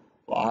up.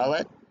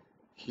 Bartlett,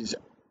 he's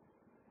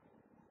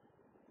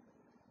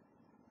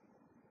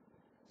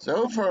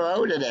 0 for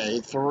 0 today.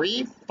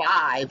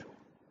 3-5.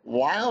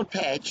 Wild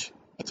pitch.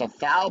 It's a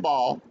foul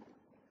ball.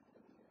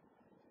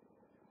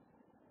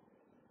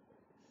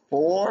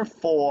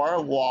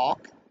 4-4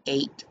 walk.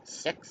 8-6.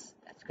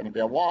 That's going to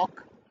be a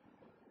walk.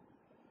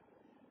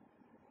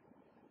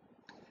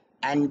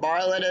 And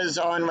Bartlett is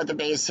on with the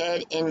base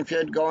hit.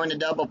 Infield going to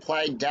double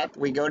play. Depth.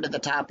 We go to the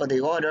top of the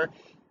order.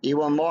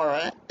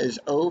 Iwamura is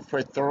 0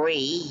 for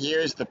 3.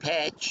 Here's the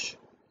pitch.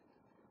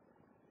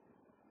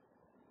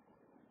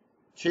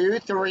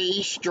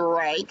 2-3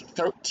 strike,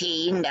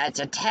 13, that's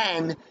a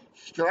 10,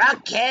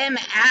 struck him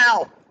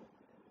out.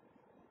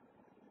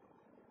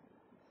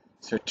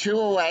 So 2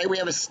 away, we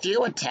have a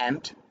steal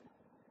attempt,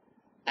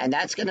 and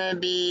that's going to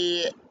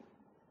be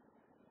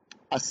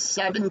a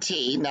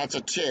 17, that's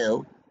a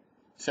 2.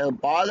 So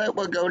Bartlett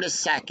will go to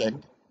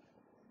second.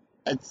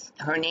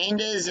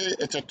 Hernandez,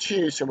 it's a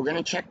 2, so we're going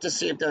to check to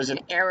see if there's an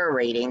error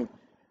rating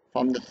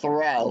from the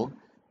throw.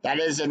 That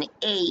is an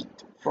 8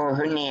 for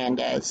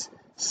Hernandez.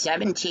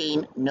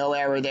 17, no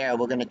error there.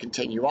 We're going to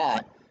continue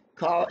on.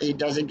 He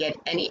doesn't get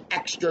any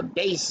extra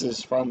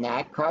bases from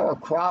that. Carl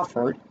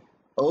Crawford,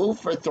 0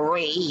 for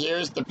 3.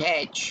 Here's the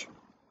pitch.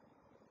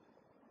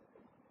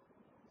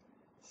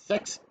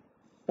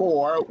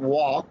 6-4,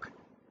 walk.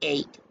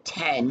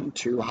 8-10,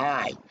 too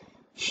high.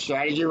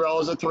 Strategy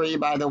rolls a 3,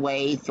 by the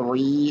way.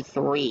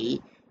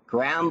 3-3.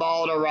 Ground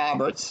ball to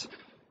Roberts.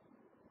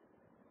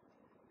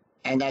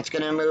 And that's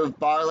going to move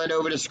Bartlett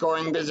over to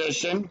scoring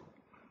position.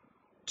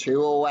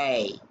 2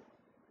 away.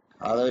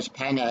 Carlos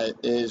Pena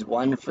is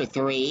 1 for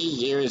 3.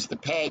 Here's the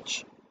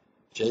pitch.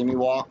 Jamie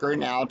Walker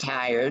now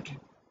tired.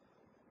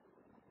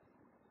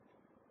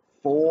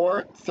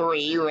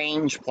 4-3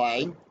 range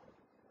play.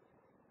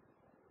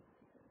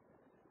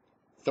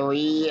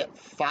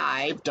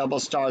 3-5 double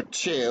star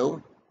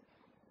 2.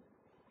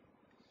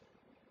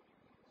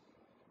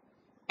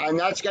 And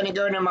that's going to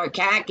go to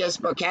Markakis.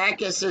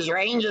 Markakis'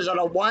 range is at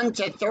a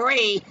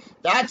 1-3.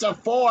 That's a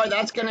 4.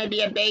 That's going to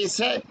be a base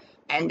hit.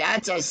 And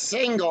that's a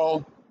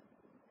single.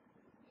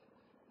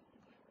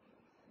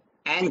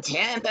 And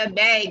Tampa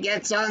Bay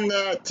takes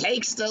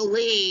the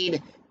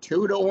lead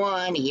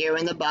 2-1 here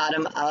in the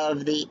bottom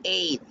of the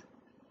 8th.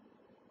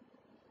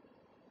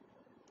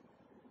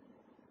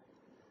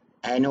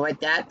 And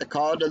with that, the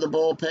call to the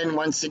bullpen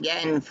once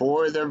again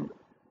for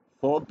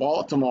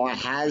Baltimore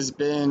has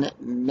been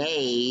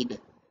made.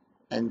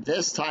 And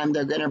this time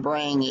they're going to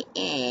bring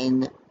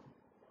in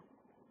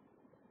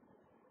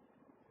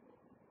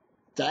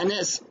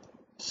Dennis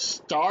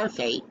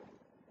Starfate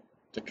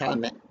to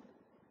come in.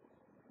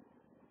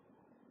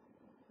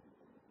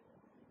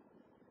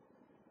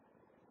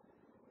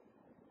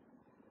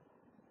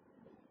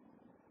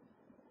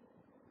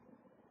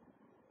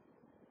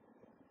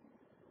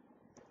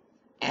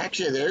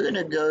 Actually, they're going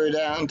to go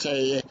down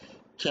to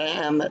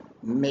Cam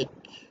Mc.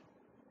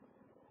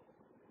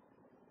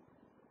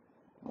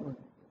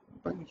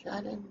 Bring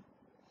Chad in?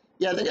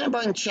 Yeah, they're going to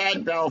bring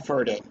Chad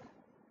Belford in.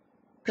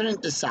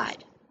 Couldn't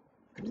decide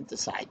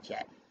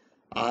yet.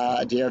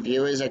 Dear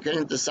viewers, I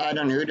couldn't decide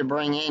on who to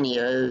bring in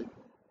here.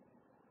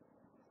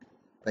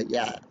 But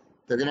yeah,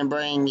 they're going to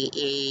bring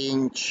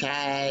in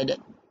Chad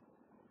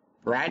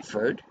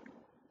Bradford.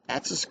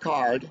 That's his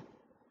card.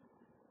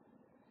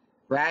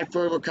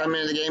 Bradford will come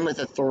into the game with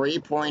a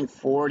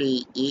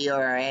 3.40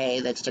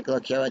 ERA. Let's take a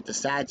look here at the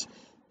stats.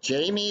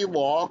 Jamie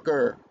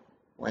Walker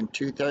Went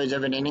 2/3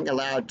 of an inning,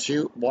 allowed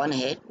one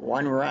hit,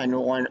 1 run,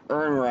 1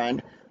 earned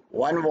run,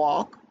 1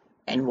 walk,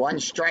 and 1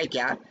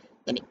 strikeout.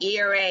 An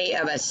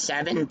ERA of a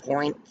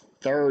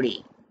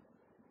 7.30.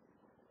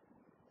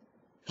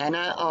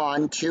 Henna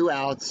on, 2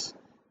 outs.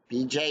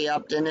 BJ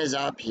Upton is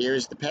up.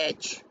 Here's the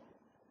pitch.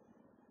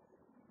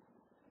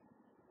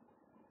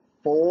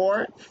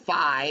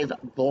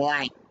 4-5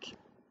 blank.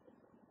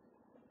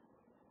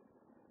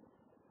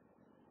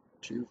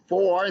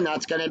 2-4, and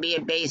that's going to be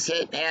a base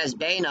hit past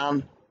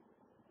Bainum.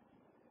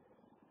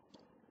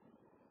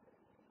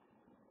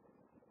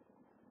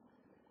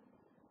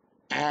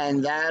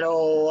 And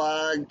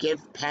that'll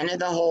give Penna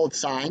the hold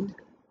sign.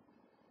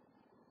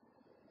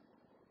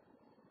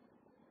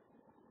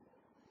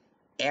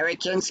 Eric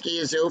Kinski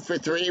is 0 for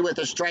 3 with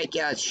a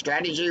strikeout.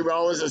 Strategy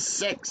roll is a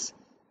 6.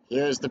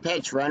 Here's the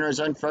pitch.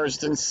 Runners on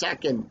first and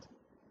second.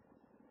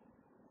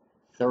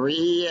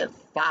 3-5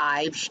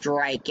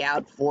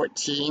 strikeout.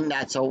 14.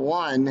 That's a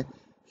 1.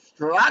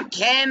 Struck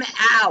him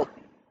out.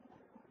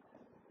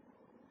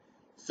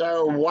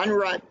 So 1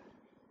 run.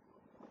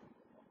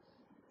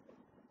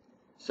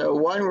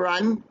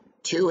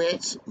 2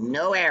 hits,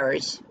 no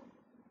errors.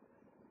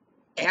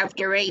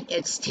 After 8,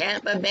 it's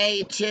Tampa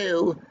Bay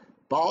 2,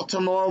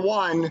 Baltimore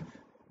 1.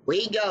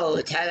 We go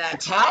to the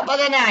top of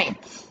the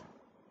 9th.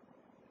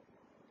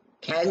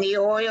 Can the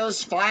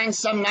Orioles find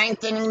some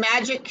 9th inning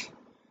magic?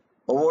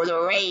 Or the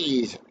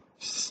Rays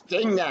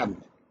sting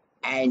them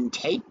and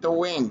take the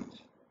win?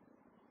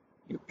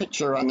 New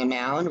pitcher on the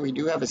mound. We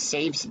do have a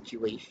save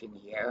situation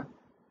here.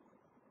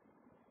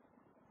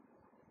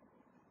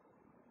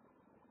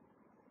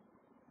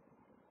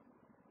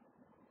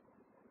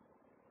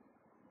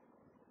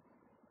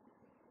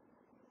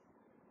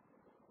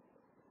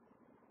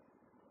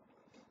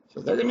 So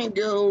they're going to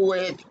go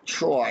with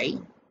Troy.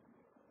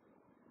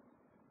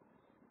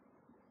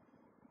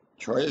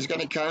 Troy is going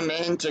to come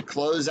in to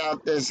close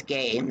out this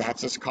game.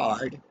 That's his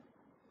card.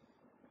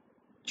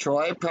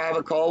 Troy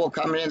Pravacol will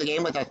come into the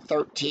game with a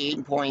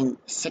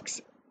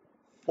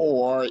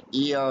 13.64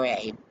 ERA.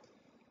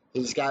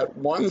 He's got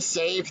 1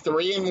 save,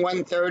 3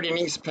 1/3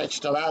 innings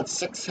pitched, allowed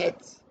 6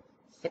 hits,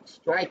 6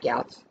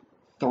 strikeouts,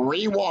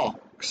 3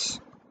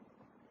 walks.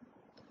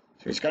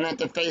 So he's going to have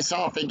to face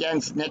off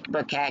against Nick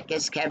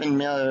Berkakis, Kevin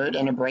Millard,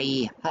 and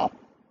Brady Huff.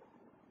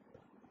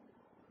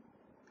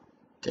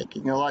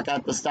 Taking a look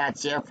at the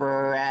stats here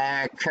for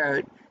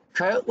Kurt.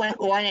 Kurt went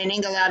 1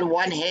 inning, allowed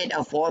 1 hit,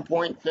 a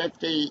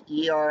 4.50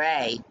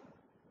 ERA.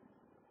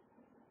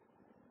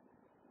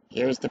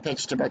 Here's the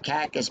pitch to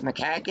Berkakis.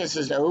 Berkakis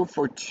is 0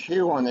 for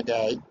 2 on the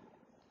day.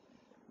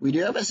 We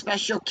do have a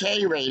special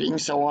K rating,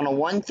 so on a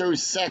 1 through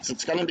 6,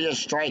 it's going to be a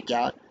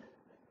strikeout.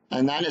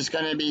 And that is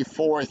going to be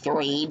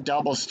 4-3,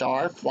 double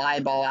star,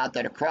 fly ball out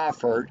there to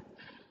Crawford.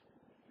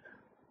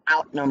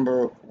 Out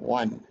number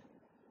 1.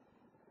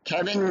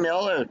 Kevin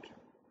Millard.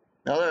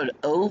 Millard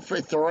 0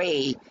 for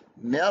 3.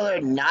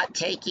 Millard not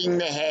taking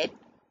the hit.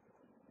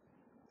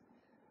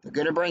 They're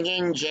going to bring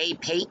in Jay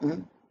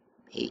Payton.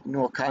 Payton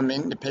will come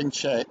in to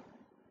pinch hit.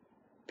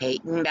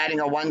 Payton batting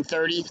a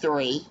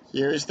 133.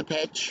 Here's the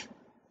pitch.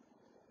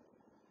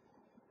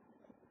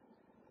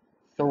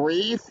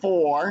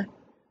 3-4.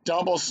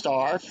 Double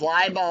star,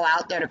 fly ball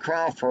out there to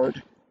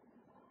Crawford.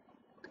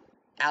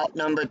 Out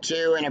number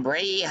 2, and a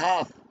Brady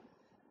Huff.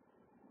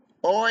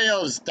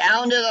 Orioles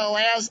down to the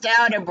last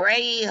out of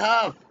Brady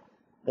Huff.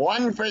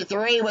 1 for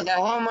 3 with a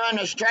home run,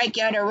 a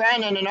strikeout, a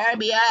run, and an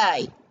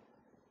RBI.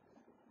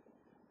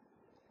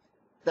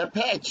 The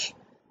pitch.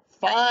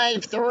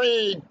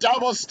 5-3,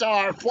 double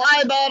star,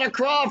 fly ball to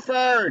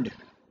Crawford.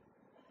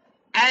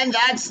 And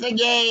that's the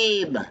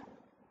game.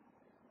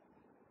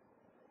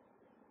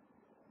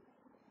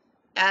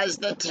 As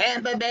the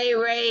Tampa Bay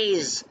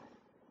Rays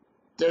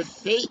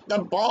defeat the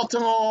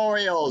Baltimore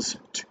Orioles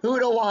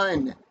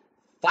 2-1.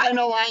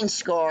 Final line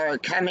score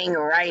coming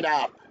right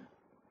up.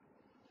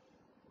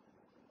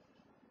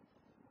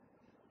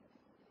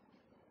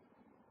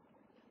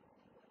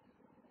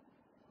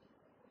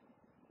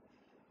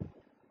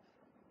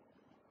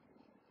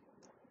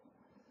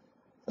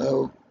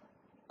 So,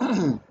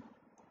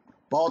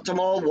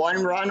 Baltimore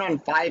 1 run on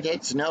 5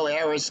 hits, no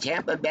errors.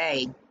 Tampa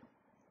Bay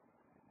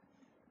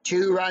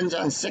 2 runs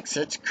on 6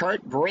 hits.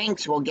 Kurt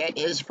Brinks will get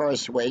his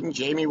first win.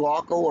 Jamie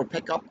Walker will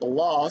pick up the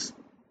loss.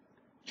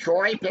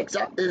 Troy picks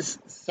up his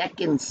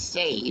 2nd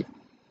save.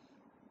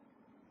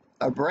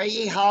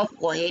 Brady Huff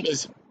will hit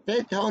his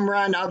 5th home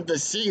run of the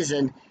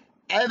season.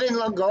 Evan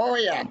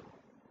Longoria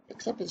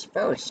picks up his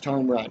 1st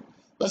home run.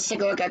 Let's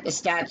take a look at the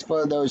stats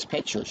for those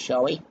pitchers,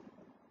 shall we?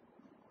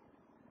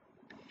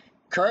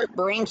 Kurt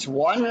Brinks,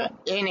 1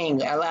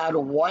 inning, allowed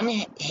 1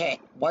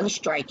 hit, 1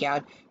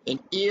 strikeout, an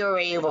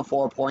ERA of a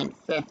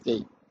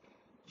 4.50.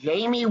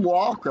 Jamie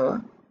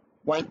Walker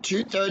went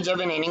 2/3 of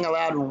an inning,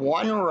 allowed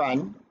 1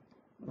 run,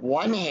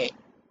 1 hit,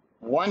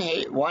 1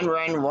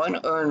 run,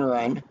 1 earned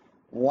run,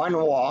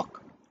 1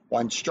 walk,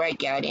 1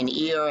 strikeout, an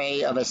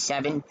ERA of a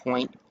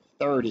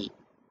 7.30.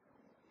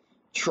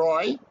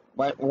 Troy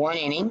went 1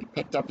 inning,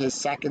 picked up his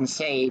 2nd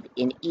save,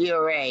 an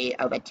ERA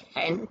of a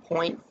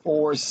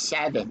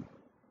 10.47.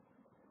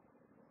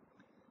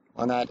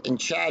 on that. And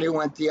Chad, who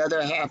went the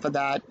other half of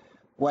that,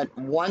 went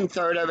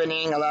 1/3 of an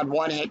inning, allowed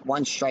 1 hit,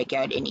 1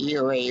 strikeout, an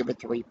ERA of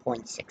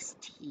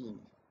 3.16.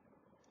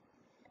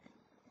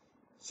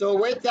 So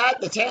with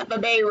that, the Tampa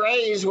Bay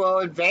Rays will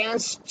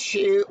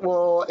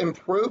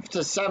improve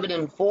to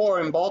 7-4,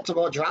 and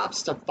Baltimore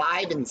drops to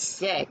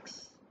 5-6.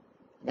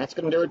 That's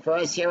going to do it for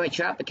us here at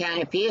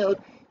Tropicana Field.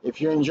 If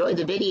you enjoyed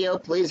the video,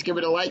 please give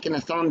it a like and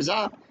a thumbs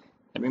up.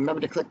 And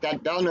remember to click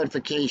that bell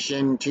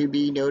notification to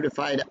be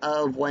notified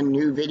of when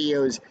new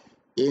videos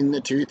in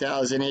the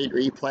 2008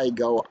 replay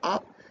go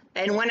up.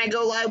 And when I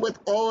go live with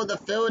all of the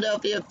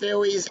Philadelphia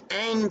Phillies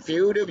and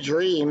Field of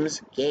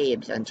Dreams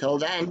games. Until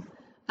then,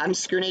 I'm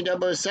Scooney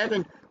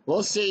 007.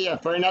 We'll see you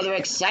for another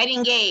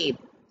exciting game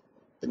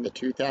in the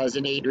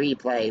 2008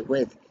 replay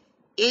with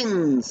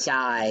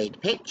Inside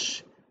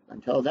Pitch.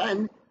 Until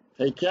then,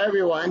 take care,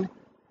 everyone.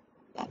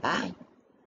 Bye-bye.